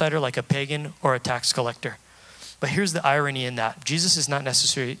an outsider, like a pagan or a tax collector. But here's the irony in that. Jesus is not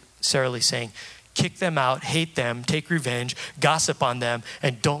necessarily saying, kick them out, hate them, take revenge, gossip on them,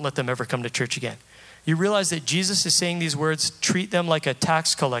 and don't let them ever come to church again. You realize that Jesus is saying these words, treat them like a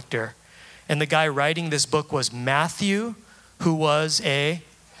tax collector. And the guy writing this book was Matthew, who was a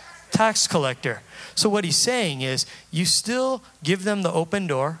tax collector. So what he's saying is you still give them the open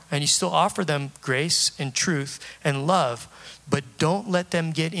door and you still offer them grace and truth and love, but don't let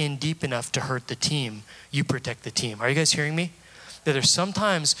them get in deep enough to hurt the team. You protect the team. Are you guys hearing me? That there's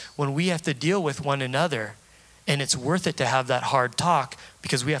sometimes when we have to deal with one another and it's worth it to have that hard talk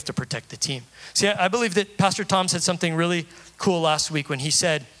because we have to protect the team. See, I believe that Pastor Tom said something really cool last week when he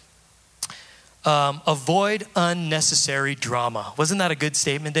said, avoid unnecessary drama. Wasn't that a good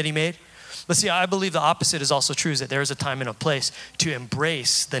statement that he made? But see, I believe the opposite is also true, is that there is a time and a place to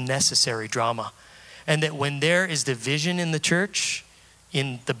embrace the necessary drama. And that when there is division in the church,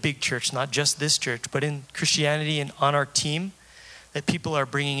 in the big church, not just this church, but in Christianity and on our team, that people are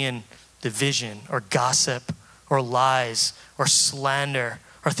bringing in division or gossip or lies or slander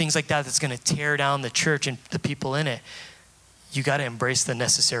or things like that that's going to tear down the church and the people in it. You got to embrace the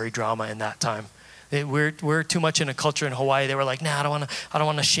necessary drama in that time. We're too much in a culture in Hawaii. They were like, I don't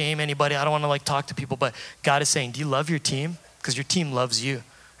want to shame anybody. I don't want to like talk to people. But God is saying, do you love your team? Because your team loves you.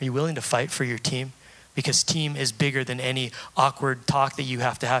 Are you willing to fight for your team? Because team is bigger than any awkward talk that you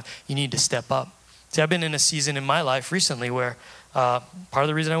have to have. You need to step up. See, I've been in a season in my life recently where part of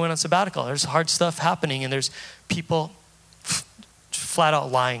the reason I went on sabbatical, there's hard stuff happening and there's people flat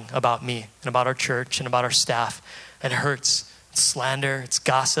out lying about me and about our church and about our staff. And it hurts. It's slander, it's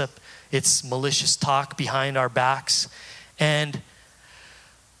gossip, it's malicious talk behind our backs. And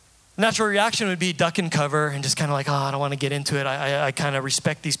natural reaction would be duck and cover and just kind of like, I don't want to get into it. I kind of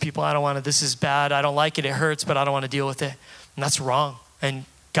respect these people. I don't want to, this is bad. I don't like it. It hurts, but I don't want to deal with it. And that's wrong. And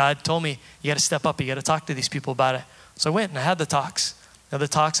God told me, you got to step up. You got to talk to these people about it. So I went and I had the talks. Now the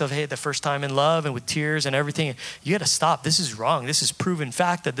talks of, hey, the first time in love and with tears and everything. You got to stop. This is wrong. This is proven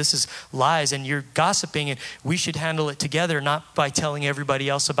fact that this is lies and you're gossiping and we should handle it together, not by telling everybody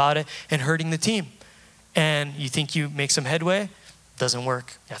else about it and hurting the team. And you think you make some headway? Doesn't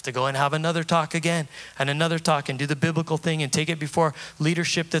work. You have to go and have another talk again and another talk and do the biblical thing and take it before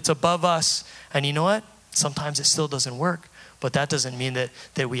leadership that's above us. And you know what? Sometimes it still doesn't work. But that doesn't mean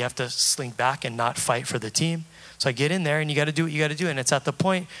that we have to slink back and not fight for the team. So I get in there and you got to do what you got to do. And it's at the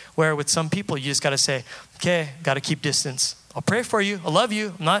point where with some people, you just got to say, okay, got to keep distance. I'll pray for you. I love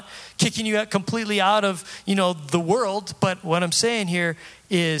you. I'm not kicking you out completely out of, the world. But what I'm saying here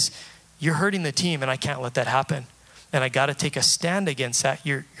is you're hurting the team and I can't let that happen. And I got to take a stand against that.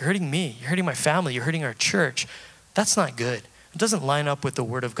 You're hurting me. You're hurting my family. You're hurting our church. That's not good. It doesn't line up with the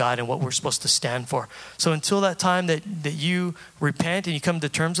word of God and what we're supposed to stand for. So until that time that you repent and you come to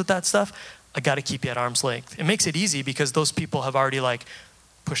terms with that stuff, I got to keep you at arm's length. It makes it easy because those people have already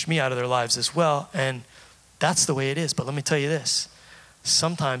pushed me out of their lives as well. And that's the way it is. But let me tell you this.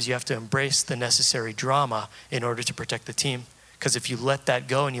 Sometimes you have to embrace the necessary drama in order to protect the team. Because if you let that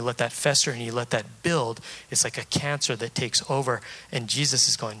go and you let that fester and you let that build, it's like a cancer that takes over. And Jesus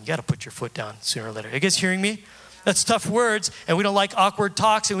is going, you got to put your foot down sooner or later. Are you guys hearing me? That's tough words, and we don't like awkward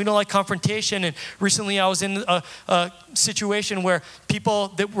talks, and we don't like confrontation. And recently I was in a situation where people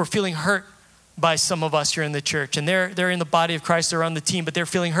that were feeling hurt by some of us here in the church, and they're in the body of Christ, they're on the team, but they're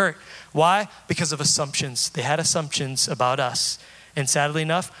feeling hurt. Why? Because of assumptions. They had assumptions about us. And sadly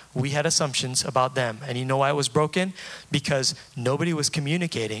enough, we had assumptions about them. And you know why it was broken? Because nobody was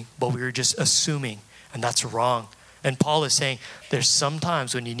communicating, but we were just assuming, and that's wrong. And Paul is saying there's some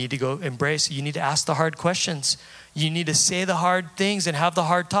times when you need to go embrace, you need to ask the hard questions. You need to say the hard things and have the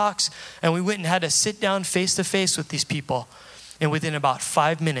hard talks. And we went and had to sit down face to face with these people. And within about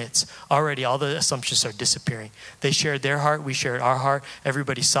 5 minutes, already all the assumptions are disappearing. They shared their heart, we shared our heart.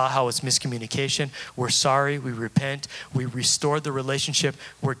 Everybody saw how it's miscommunication. We're sorry, we repent, we restored the relationship.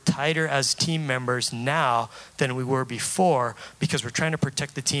 We're tighter as team members now than we were before because we're trying to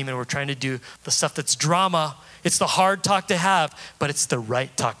protect the team and we're trying to do the stuff that's drama. It's the hard talk to have, but it's the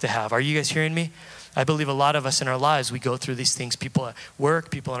right talk to have. Are you guys hearing me? I believe a lot of us in our lives, we go through these things, people at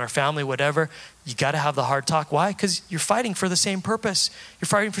work, people in our family, whatever. You got to have the hard talk. Why? Because you're fighting for the same purpose. You're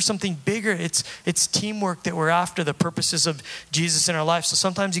fighting for something bigger. It's teamwork that we're after, the purposes of Jesus in our life. So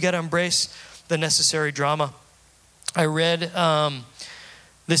sometimes you got to embrace the necessary drama. I read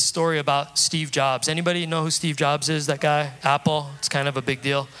this story about Steve Jobs. Anybody know who Steve Jobs is, that guy? Apple. It's kind of a big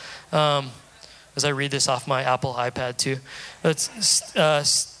deal. As I read this off my Apple iPad too. It's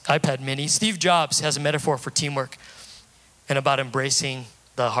iPad mini. Steve Jobs has a metaphor for teamwork and about embracing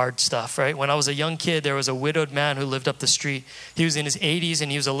the hard stuff, right? When I was a young kid, there was a widowed man who lived up the street. He was in his 80s and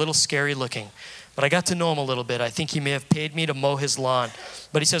he was a little scary looking. But I got to know him a little bit. I think he may have paid me to mow his lawn.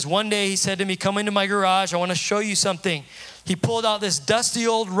 But he says, one day he said to me, come into my garage. I want to show you something. He pulled out this dusty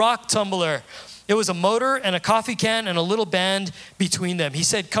old rock tumbler. It was a motor and a coffee can and a little band between them. He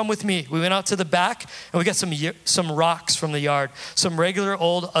said, come with me. We went out to the back and we got some rocks from the yard, some regular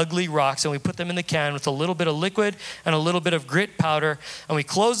old ugly rocks, and we put them in the can with a little bit of liquid and a little bit of grit powder, and we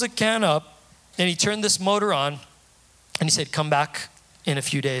closed the can up, and he turned this motor on, and he said, come back in a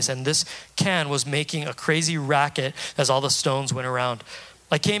few days. And this can was making a crazy racket as all the stones went around.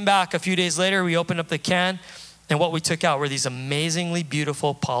 I came back a few days later, we opened up the can, and what we took out were these amazingly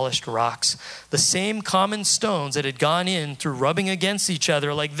beautiful polished rocks. The same common stones that had gone in through rubbing against each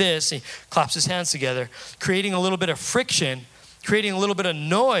other like this. He claps his hands together, creating a little bit of friction, creating a little bit of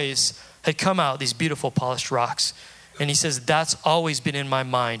noise, had come out, these beautiful polished rocks. And he says, that's always been in my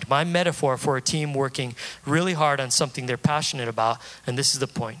mind. My metaphor for a team working really hard on something they're passionate about. And this is the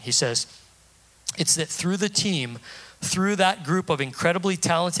point. He says, it's that through the team, through that group of incredibly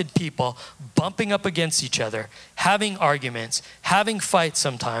talented people bumping up against each other, having arguments, having fights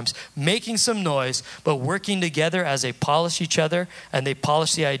sometimes, making some noise, but working together as they polish each other and they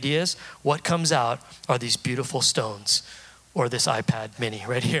polish the ideas, what comes out are these beautiful stones or this iPad mini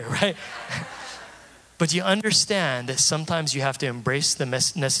right here, right? But you understand that sometimes you have to embrace the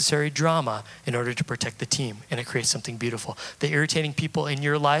necessary drama in order to protect the team, and it creates something beautiful. The irritating people in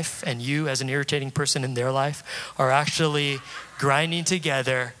your life and you as an irritating person in their life are actually grinding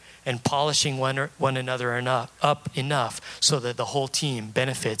together and polishing one another up enough so that the whole team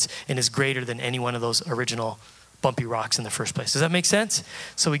benefits and is greater than any one of those original bumpy rocks in the first place. Does that make sense?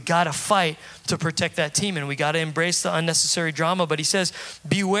 So we got to fight to protect that team, and we got to embrace the unnecessary drama. But he says,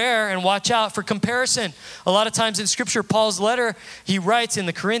 beware and watch out for comparison. A lot of times in Scripture, Paul's letter, he writes in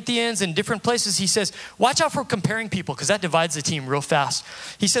the Corinthians and different places, he says, watch out for comparing people because that divides the team real fast.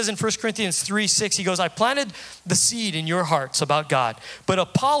 He says in 1 Corinthians 3:6, he goes, I planted the seed in your hearts about God, but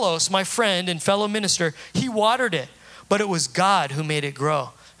Apollos, my friend and fellow minister, he watered it, but it was God who made it grow.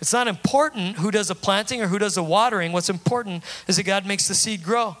 It's not important who does the planting or who does the watering. What's important is that God makes the seed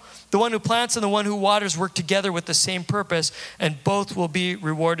grow. The one who plants and the one who waters work together with the same purpose, and both will be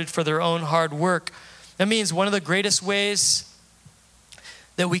rewarded for their own hard work. That means one of the greatest ways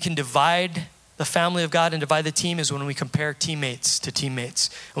that we can divide the family of God and divide the team is when we compare teammates to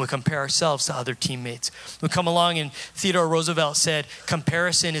teammates and we compare ourselves to other teammates. We come along and Theodore Roosevelt said,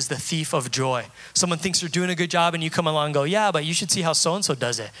 comparison is the thief of joy. Someone thinks they're doing a good job and you come along and go, yeah, but you should see how so-and-so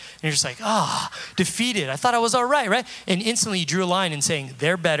does it. And you're just like, defeated. I thought I was all right? And instantly you drew a line in saying,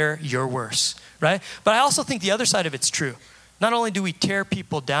 they're better, you're worse, right? But I also think the other side of it's true. Not only do we tear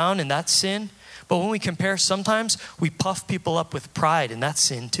people down and that's sin, but when we compare, sometimes we puff people up with pride and that's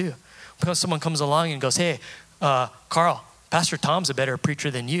sin too. Because someone comes along and goes, hey, Carl, Pastor Tom's a better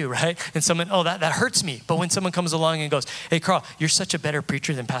preacher than you, right? And someone, oh, that hurts me. But when someone comes along and goes, hey, Carl, you're such a better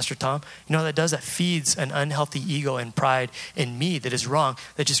preacher than Pastor Tom. You know what that does? That feeds an unhealthy ego and pride in me that is wrong,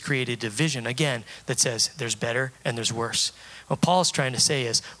 that just created division, again, that says there's better and there's worse. What Paul's trying to say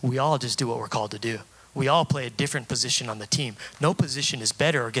is we all just do what we're called to do. We all play a different position on the team. No position is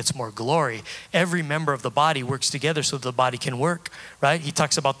better or gets more glory. Every member of the body works together so the body can work, right? He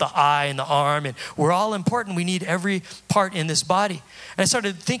talks about the eye and the arm, and we're all important. We need every part in this body. And I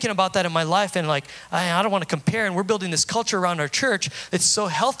started thinking about that in my life, and like, I don't want to compare, and we're building this culture around our church that's so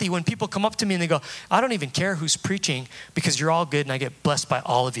healthy when people come up to me and they go, I don't even care who's preaching because you're all good and I get blessed by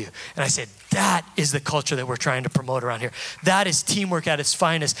all of you. And I said, that is the culture that we're trying to promote around here. That is teamwork at its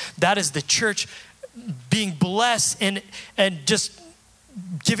finest. That is the church being blessed and just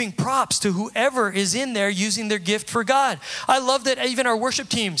giving props to whoever is in there using their gift for God. I love that even our worship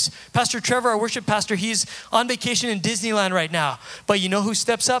teams, Pastor Trevor, our worship pastor, he's on vacation in Disneyland right now. But you know who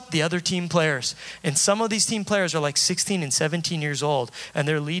steps up? The other team players. And some of these team players are like 16 and 17 years old, and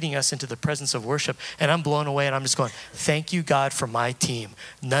they're leading us into the presence of worship. And I'm blown away, and I'm just going, thank you, God, for my team.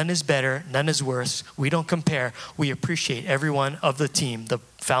 None is better, none is worse. We don't compare. We appreciate everyone of the team, the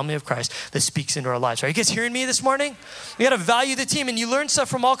family of Christ that speaks into our lives. Are you guys hearing me this morning? You got to value the team, and you learn stuff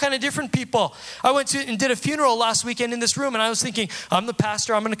from all kind of different people. I went to and did a funeral last weekend in this room, and I was thinking, I'm the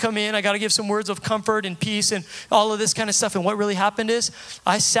pastor, I'm going to come in, I got to give some words of comfort and peace and all of this kind of stuff. And what really happened is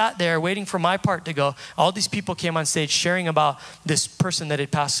I sat there waiting for my part to go. All these people came on stage sharing about this person that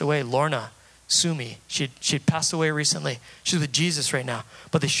had passed away, Lorna Sumi. She'd passed away recently. She's with Jesus right now.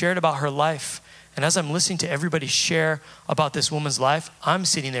 But they shared about her life. And as I'm listening to everybody share about this woman's life, I'm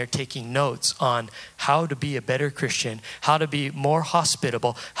sitting there taking notes on how to be a better Christian, how to be more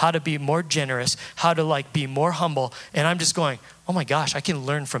hospitable, how to be more generous, how to be more humble. And I'm just going, oh my gosh, I can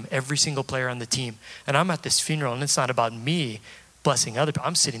learn from every single player on the team. And I'm at this funeral, and it's not about me blessing other people.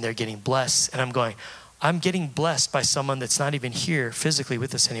 I'm sitting there getting blessed, and I'm going, I'm getting blessed by someone that's not even here physically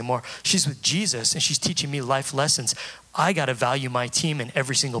with us anymore. She's with Jesus, and she's teaching me life lessons. I got to value my team and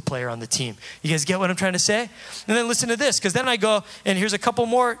every single player on the team. You guys get what I'm trying to say? And then listen to this, because then I go, and here's a couple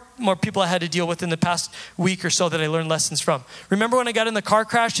more people I had to deal with in the past week or so that I learned lessons from. Remember when I got in the car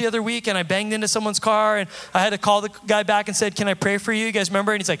crash the other week and I banged into someone's car and I had to call the guy back and said, can I pray for you? You guys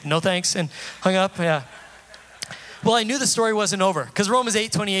remember? And he's like, no thanks, and hung up. Yeah. Well, I knew the story wasn't over because Romans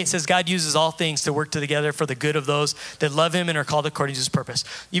 8:28 says God uses all things to work together for the good of those that love him and are called according to his purpose.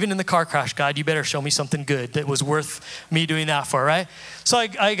 Even in the car crash, God, you better show me something good that was worth me doing that for, right? So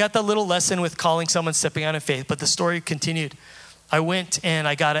I got that little lesson with calling someone, stepping out in faith, but the story continued. I went and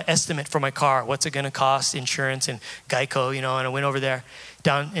I got an estimate for my car. What's it going to cost? Insurance and Geico, and I went over there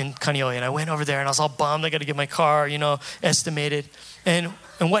down in Kaneohe, and I went over there and I was all bummed. I got to get my car, estimated. And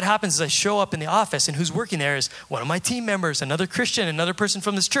what happens is I show up in the office, and who's working there is one of my team members, another Christian, another person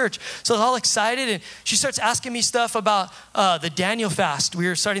from this church. So I was all excited, and she starts asking me stuff about the Daniel fast. We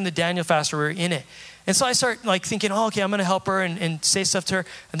were starting the Daniel fast, or we were in it. And so I start thinking, okay, I'm going to help her and say stuff to her.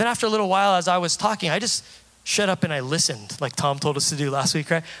 And then after a little while, as I was talking, I just shut up and I listened, like Tom told us to do last week,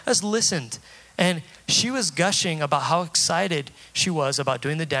 right? I just listened. And she was gushing about how excited she was about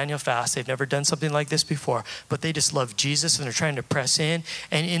doing the Daniel fast. They've never done something like this before, but they just love Jesus and they're trying to press in.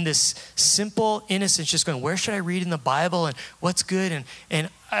 And in this simple innocence, just going, where should I read in the Bible and what's good? And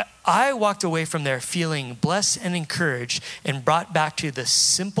I walked away from there feeling blessed and encouraged and brought back to the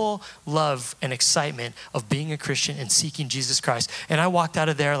simple love and excitement of being a Christian and seeking Jesus Christ. And I walked out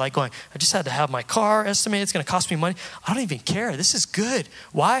of there going, I just had to have my car estimated. It's going to cost me money. I don't even care. This is good.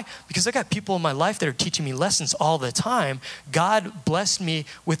 Why? Because I got people in my life that are teaching me lessons all the time. God blessed me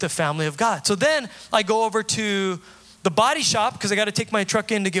with the family of God. So then I go over to the body shop because I got to take my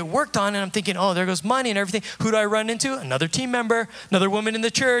truck in to get worked on, and I'm thinking, oh, there goes money and everything. Who do I run into? Another team member, another woman in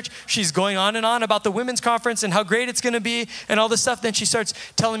the church. She's going on and on about the women's conference and how great it's going to be and all this stuff. Then she starts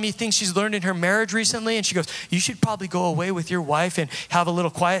telling me things she's learned in her marriage recently, and she goes, you should probably go away with your wife and have a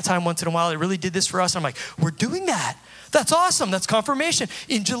little quiet time once in a while. It really did this for us. And I'm like, we're doing that. That's awesome. That's confirmation.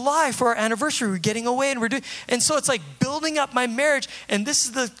 In July for our anniversary, we're getting away and so it's like building up my marriage. And this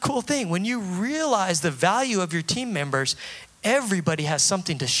is the cool thing. When you realize the value of your team members, everybody has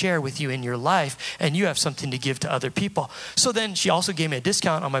something to share with you in your life, and you have something to give to other people. So then she also gave me a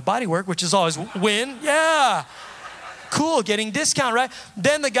discount on my body work, which is always win. Yeah. Cool, getting discount, right?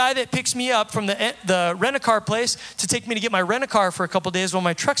 Then the guy that picks me up from the rent-a-car place to take me to get my rent-a-car for a couple of days while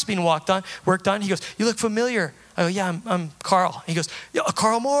my truck's being worked on, he goes, you look familiar. I go, yeah, I'm Carl. He goes, yeah,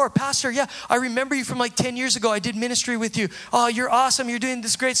 Carl Moore, pastor. Yeah, I remember you from 10 years ago. I did ministry with you. Oh, you're awesome. You're doing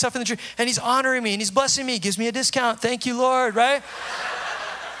this great stuff in the church. And he's honoring me and he's blessing me. He gives me a discount. Thank you, Lord, right?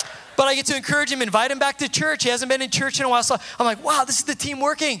 but I get to encourage him, invite him back to church. He hasn't been in church in a while. So I'm like, wow, this is the team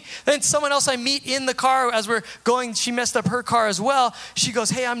working. Then someone else I meet in the car as we're going, she messed up her car as well. She goes,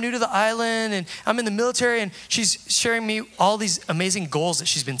 hey, I'm new to the island and I'm in the military. And she's sharing me all these amazing goals that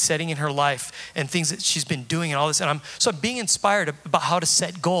she's been setting in her life and things that she's been doing and all this. And I'm being inspired about how to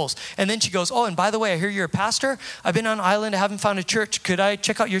set goals. And then she goes, oh, and by the way, I hear you're a pastor. I've been on an island. I haven't found a church. Could I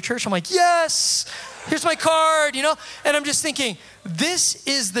check out your church? I'm like, yes, here's my card, you know? And I'm just thinking, this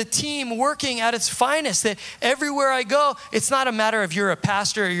is the team working at its finest, that everywhere I go, it's not a matter of you're a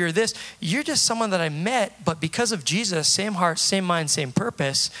pastor or you're this. You're just someone that I met, but because of Jesus, same heart, same mind, same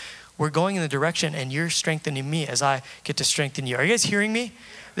purpose, we're going in the direction and you're strengthening me as I get to strengthen you. Are you guys hearing me?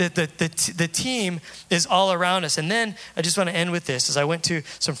 The team is all around us. And then I just want to end with this, as I went to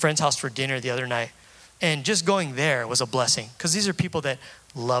some friend's house for dinner the other night. And just going there was a blessing, because these are people that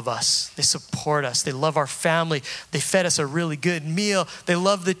love us. They support us. They love our family. They fed us a really good meal. They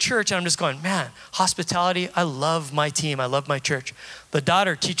love the church. And I'm just going, man, hospitality, I love my team. I love my church. The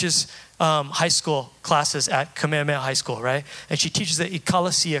daughter teaches high school classes at Kamehameha High School, right? And she teaches the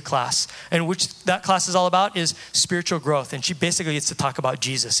Ecclesia class. And which that class is all about is spiritual growth. And she basically gets to talk about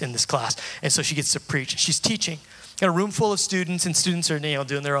Jesus in this class. And so she gets to preach. She's teaching. Got a room full of students, and students are,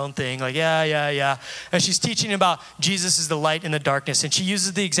 doing their own thing, like, yeah. And she's teaching about Jesus is the light in the darkness. And she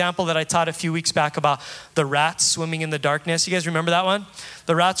uses the example that I taught a few weeks back about the rats swimming in the darkness. You guys remember that one?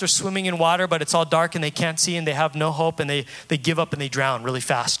 The rats are swimming in water, but it's all dark and they can't see and they have no hope and they give up and they drown really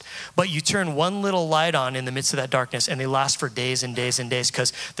fast. But you turn one little light on in the midst of that darkness and they last for days and days and days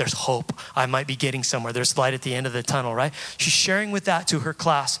because there's hope. I might be getting somewhere. There's light at the end of the tunnel, right? She's sharing with that to her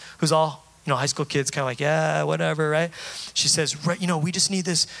class, who's all high school kids, kind of like, yeah, whatever, right? She says, right, we just need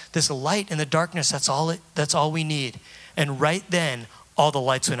this light in the darkness. That's all we need. And right then, all the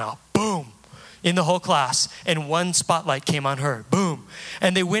lights went out. Boom. In the whole class. And one spotlight came on her. Boom.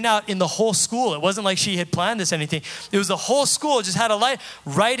 And they went out in the whole school. It wasn't like she had planned this or anything. It was the whole school just had a light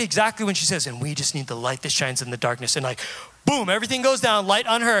right exactly when she says, and we just need the light that shines in the darkness. And like, boom, everything goes down, light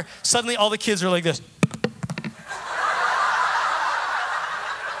on her. Suddenly all the kids are like this.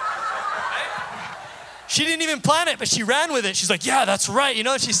 She didn't even plan it, but she ran with it. She's like, yeah, that's right.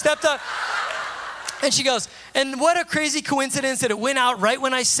 She stepped up and she goes, and what a crazy coincidence that it went out right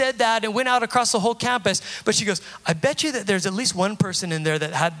when I said that and went out across the whole campus. But she goes, I bet you that there's at least one person in there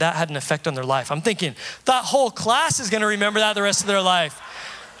that had an effect on their life. I'm thinking that whole class is going to remember that the rest of their life.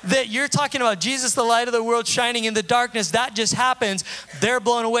 That you're talking about Jesus, the light of the world, shining in the darkness. That just happens. They're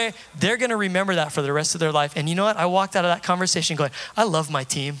blown away. They're going to remember that for the rest of their life. And you know what? I walked out of that conversation going, I love my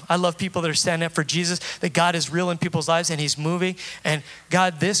team. I love people that are standing up for Jesus, that God is real in people's lives and he's moving. And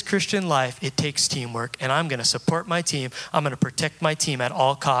God, this Christian life, it takes teamwork. And I'm going to support my team. I'm going to protect my team at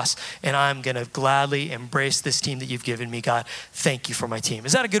all costs. And I'm going to gladly embrace this team that you've given me, God. Thank you for my team.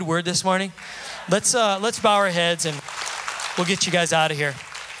 Is that a good word this morning? Let's bow our heads and we'll get you guys out of here.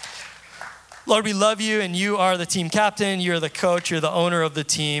 Lord, we love you, and you are the team captain. You're the coach. You're the owner of the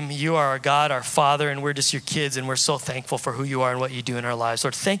team. You are our God, our Father, and we're just your kids, and we're so thankful for who you are and what you do in our lives.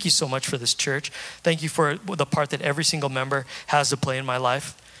 Lord, thank you so much for this church. Thank you for the part that every single member has to play in my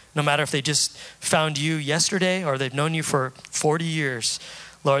life. No matter if they just found you yesterday or they've known you for 40 years,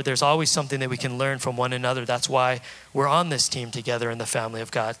 Lord, there's always something that we can learn from one another. That's why we're on this team together in the family of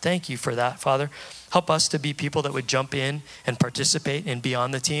God. Thank you for that, Father. Help us to be people that would jump in and participate and be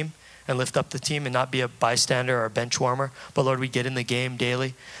on the team and lift up the team and not be a bystander or a bench warmer. But Lord, we get in the game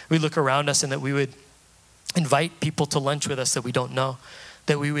daily. We look around us and that we would invite people to lunch with us that we don't know,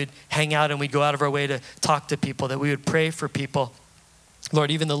 that we would hang out and we'd go out of our way to talk to people, that we would pray for people.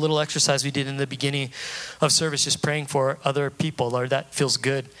 Lord, even the little exercise we did in the beginning of service, just praying for other people, Lord, that feels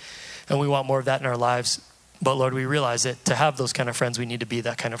good. And we want more of that in our lives. But Lord, we realize that to have those kind of friends, we need to be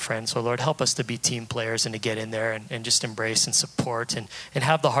that kind of friend. So Lord, help us to be team players and to get in there and just embrace and support and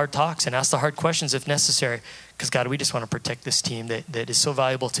have the hard talks and ask the hard questions if necessary. Because God, we just want to protect this team that is so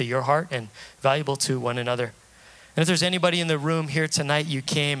valuable to your heart and valuable to one another. And if there's anybody in the room here tonight, you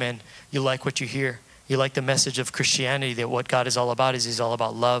came and you like what you hear. You like the message of Christianity, that what God is all about is he's all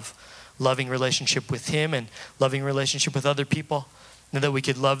about love, loving relationship with him and loving relationship with other people. And that we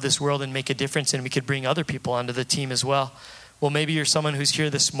could love this world and make a difference and we could bring other people onto the team as well. Well, maybe you're someone who's here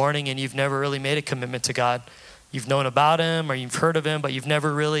this morning and you've never really made a commitment to God. You've known about him or you've heard of him, but you've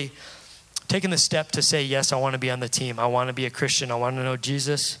never really taken the step to say, yes, I want to be on the team. I want to be a Christian. I want to know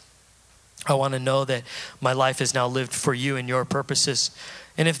Jesus. I want to know that my life is now lived for you and your purposes.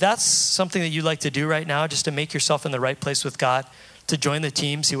 And if that's something that you'd like to do right now, just to make yourself in the right place with God, to join the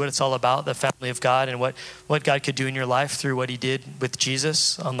team, see what it's all about, the family of God, and what God could do in your life through what he did with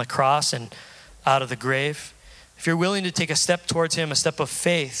Jesus on the cross and out of the grave. If you're willing to take a step towards him, a step of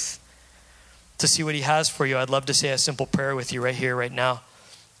faith, to see what he has for you, I'd love to say a simple prayer with you right here, right now.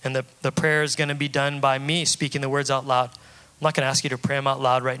 And the prayer is going to be done by me speaking the words out loud. I'm not going to ask you to pray them out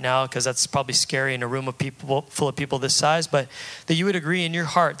loud right now because that's probably scary in a room of people full of people this size, but that you would agree in your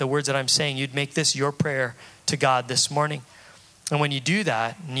heart the words that I'm saying. You'd make this your prayer to God this morning. And when you do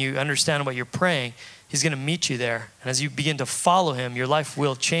that and you understand what you're praying, he's going to meet you there. And as you begin to follow him, your life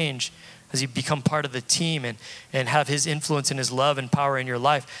will change. As you become part of the team and have his influence and his love and power in your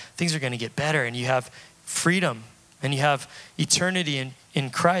life, things are going to get better, and you have freedom and you have eternity in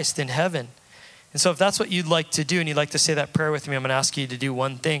Christ in heaven. And so if that's what you'd like to do and you'd like to say that prayer with me, I'm going to ask you to do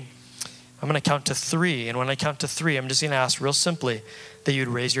one thing. I'm going to count to 3. And when I count to 3, I'm just going to ask real simply that you'd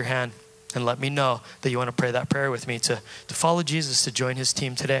raise your hand and let me know that you want to pray that prayer with me to follow Jesus, to join his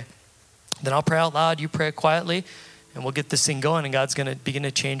team today. Then I'll pray out loud, you pray quietly, and we'll get this thing going, and God's going to begin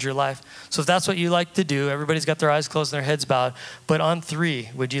to change your life. So if that's what you like to do, everybody's got their eyes closed and their heads bowed. But on 3,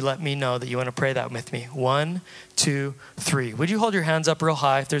 would you let me know that you want to pray that with me? 1, 2, 3. Would you hold your hands up real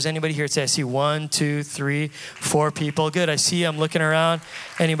high? If there's anybody here, say, I see 1, 2, 3, 4 people. Good, I see you. I'm looking around.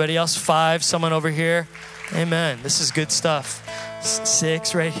 Anybody else? 5, someone over here. Amen. This is good stuff.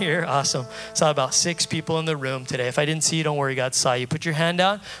 6 right here. Awesome. Saw about 6 people in the room today. If I didn't see you, don't worry. God saw you. Put your hand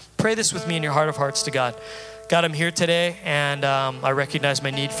out. Pray this with me in your heart of hearts to God. God, I'm here today, and I recognize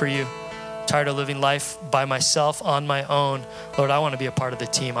my need for you. I'm tired of living life by myself on my own. Lord, I want to be a part of the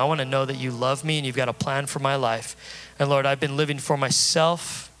team. I want to know that you love me and you've got a plan for my life. And Lord, I've been living for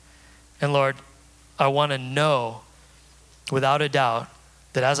myself. And Lord, I want to know without a doubt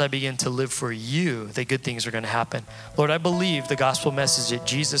that as I begin to live for you, that good things are going to happen. Lord, I believe the gospel message that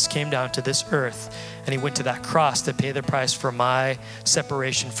Jesus came down to this earth and he went to that cross to pay the price for my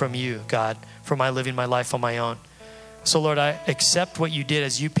separation from you, God, for my living my life on my own. So Lord, I accept what you did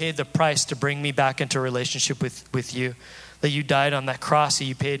as you paid the price to bring me back into a relationship with you, that you died on that cross, that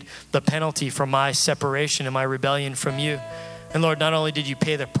you paid the penalty for my separation and my rebellion from you. And Lord, not only did you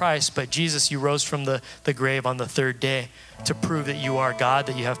pay the price, but Jesus, you rose from the grave on the 3rd day to prove that you are God,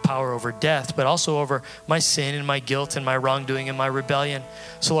 that you have power over death, but also over my sin and my guilt and my wrongdoing and my rebellion.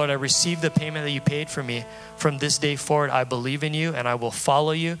 So Lord, I receive the payment that you paid for me. From this day forward, I believe in you and I will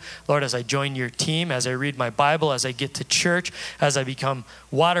follow you. Lord, as I join your team, as I read my Bible, as I get to church, as I become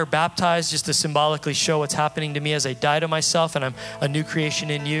water baptized, just to symbolically show what's happening to me as I die to myself and I'm a new creation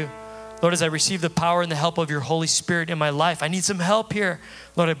in you. Lord, as I receive the power and the help of your Holy Spirit in my life, I need some help here.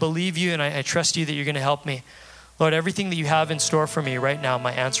 Lord, I believe you and I trust you that you're going to help me. Lord, everything that you have in store for me right now,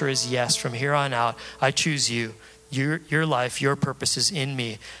 my answer is yes. From here on out, I choose you. Your life, your purpose is in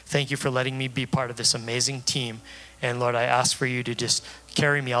me. Thank you for letting me be part of this amazing team. And Lord, I ask for you to just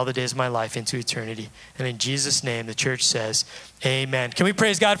carry me all the days of my life into eternity. And in Jesus' name, the church says, amen. Can we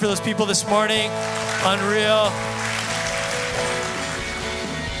praise God for those people this morning? Unreal.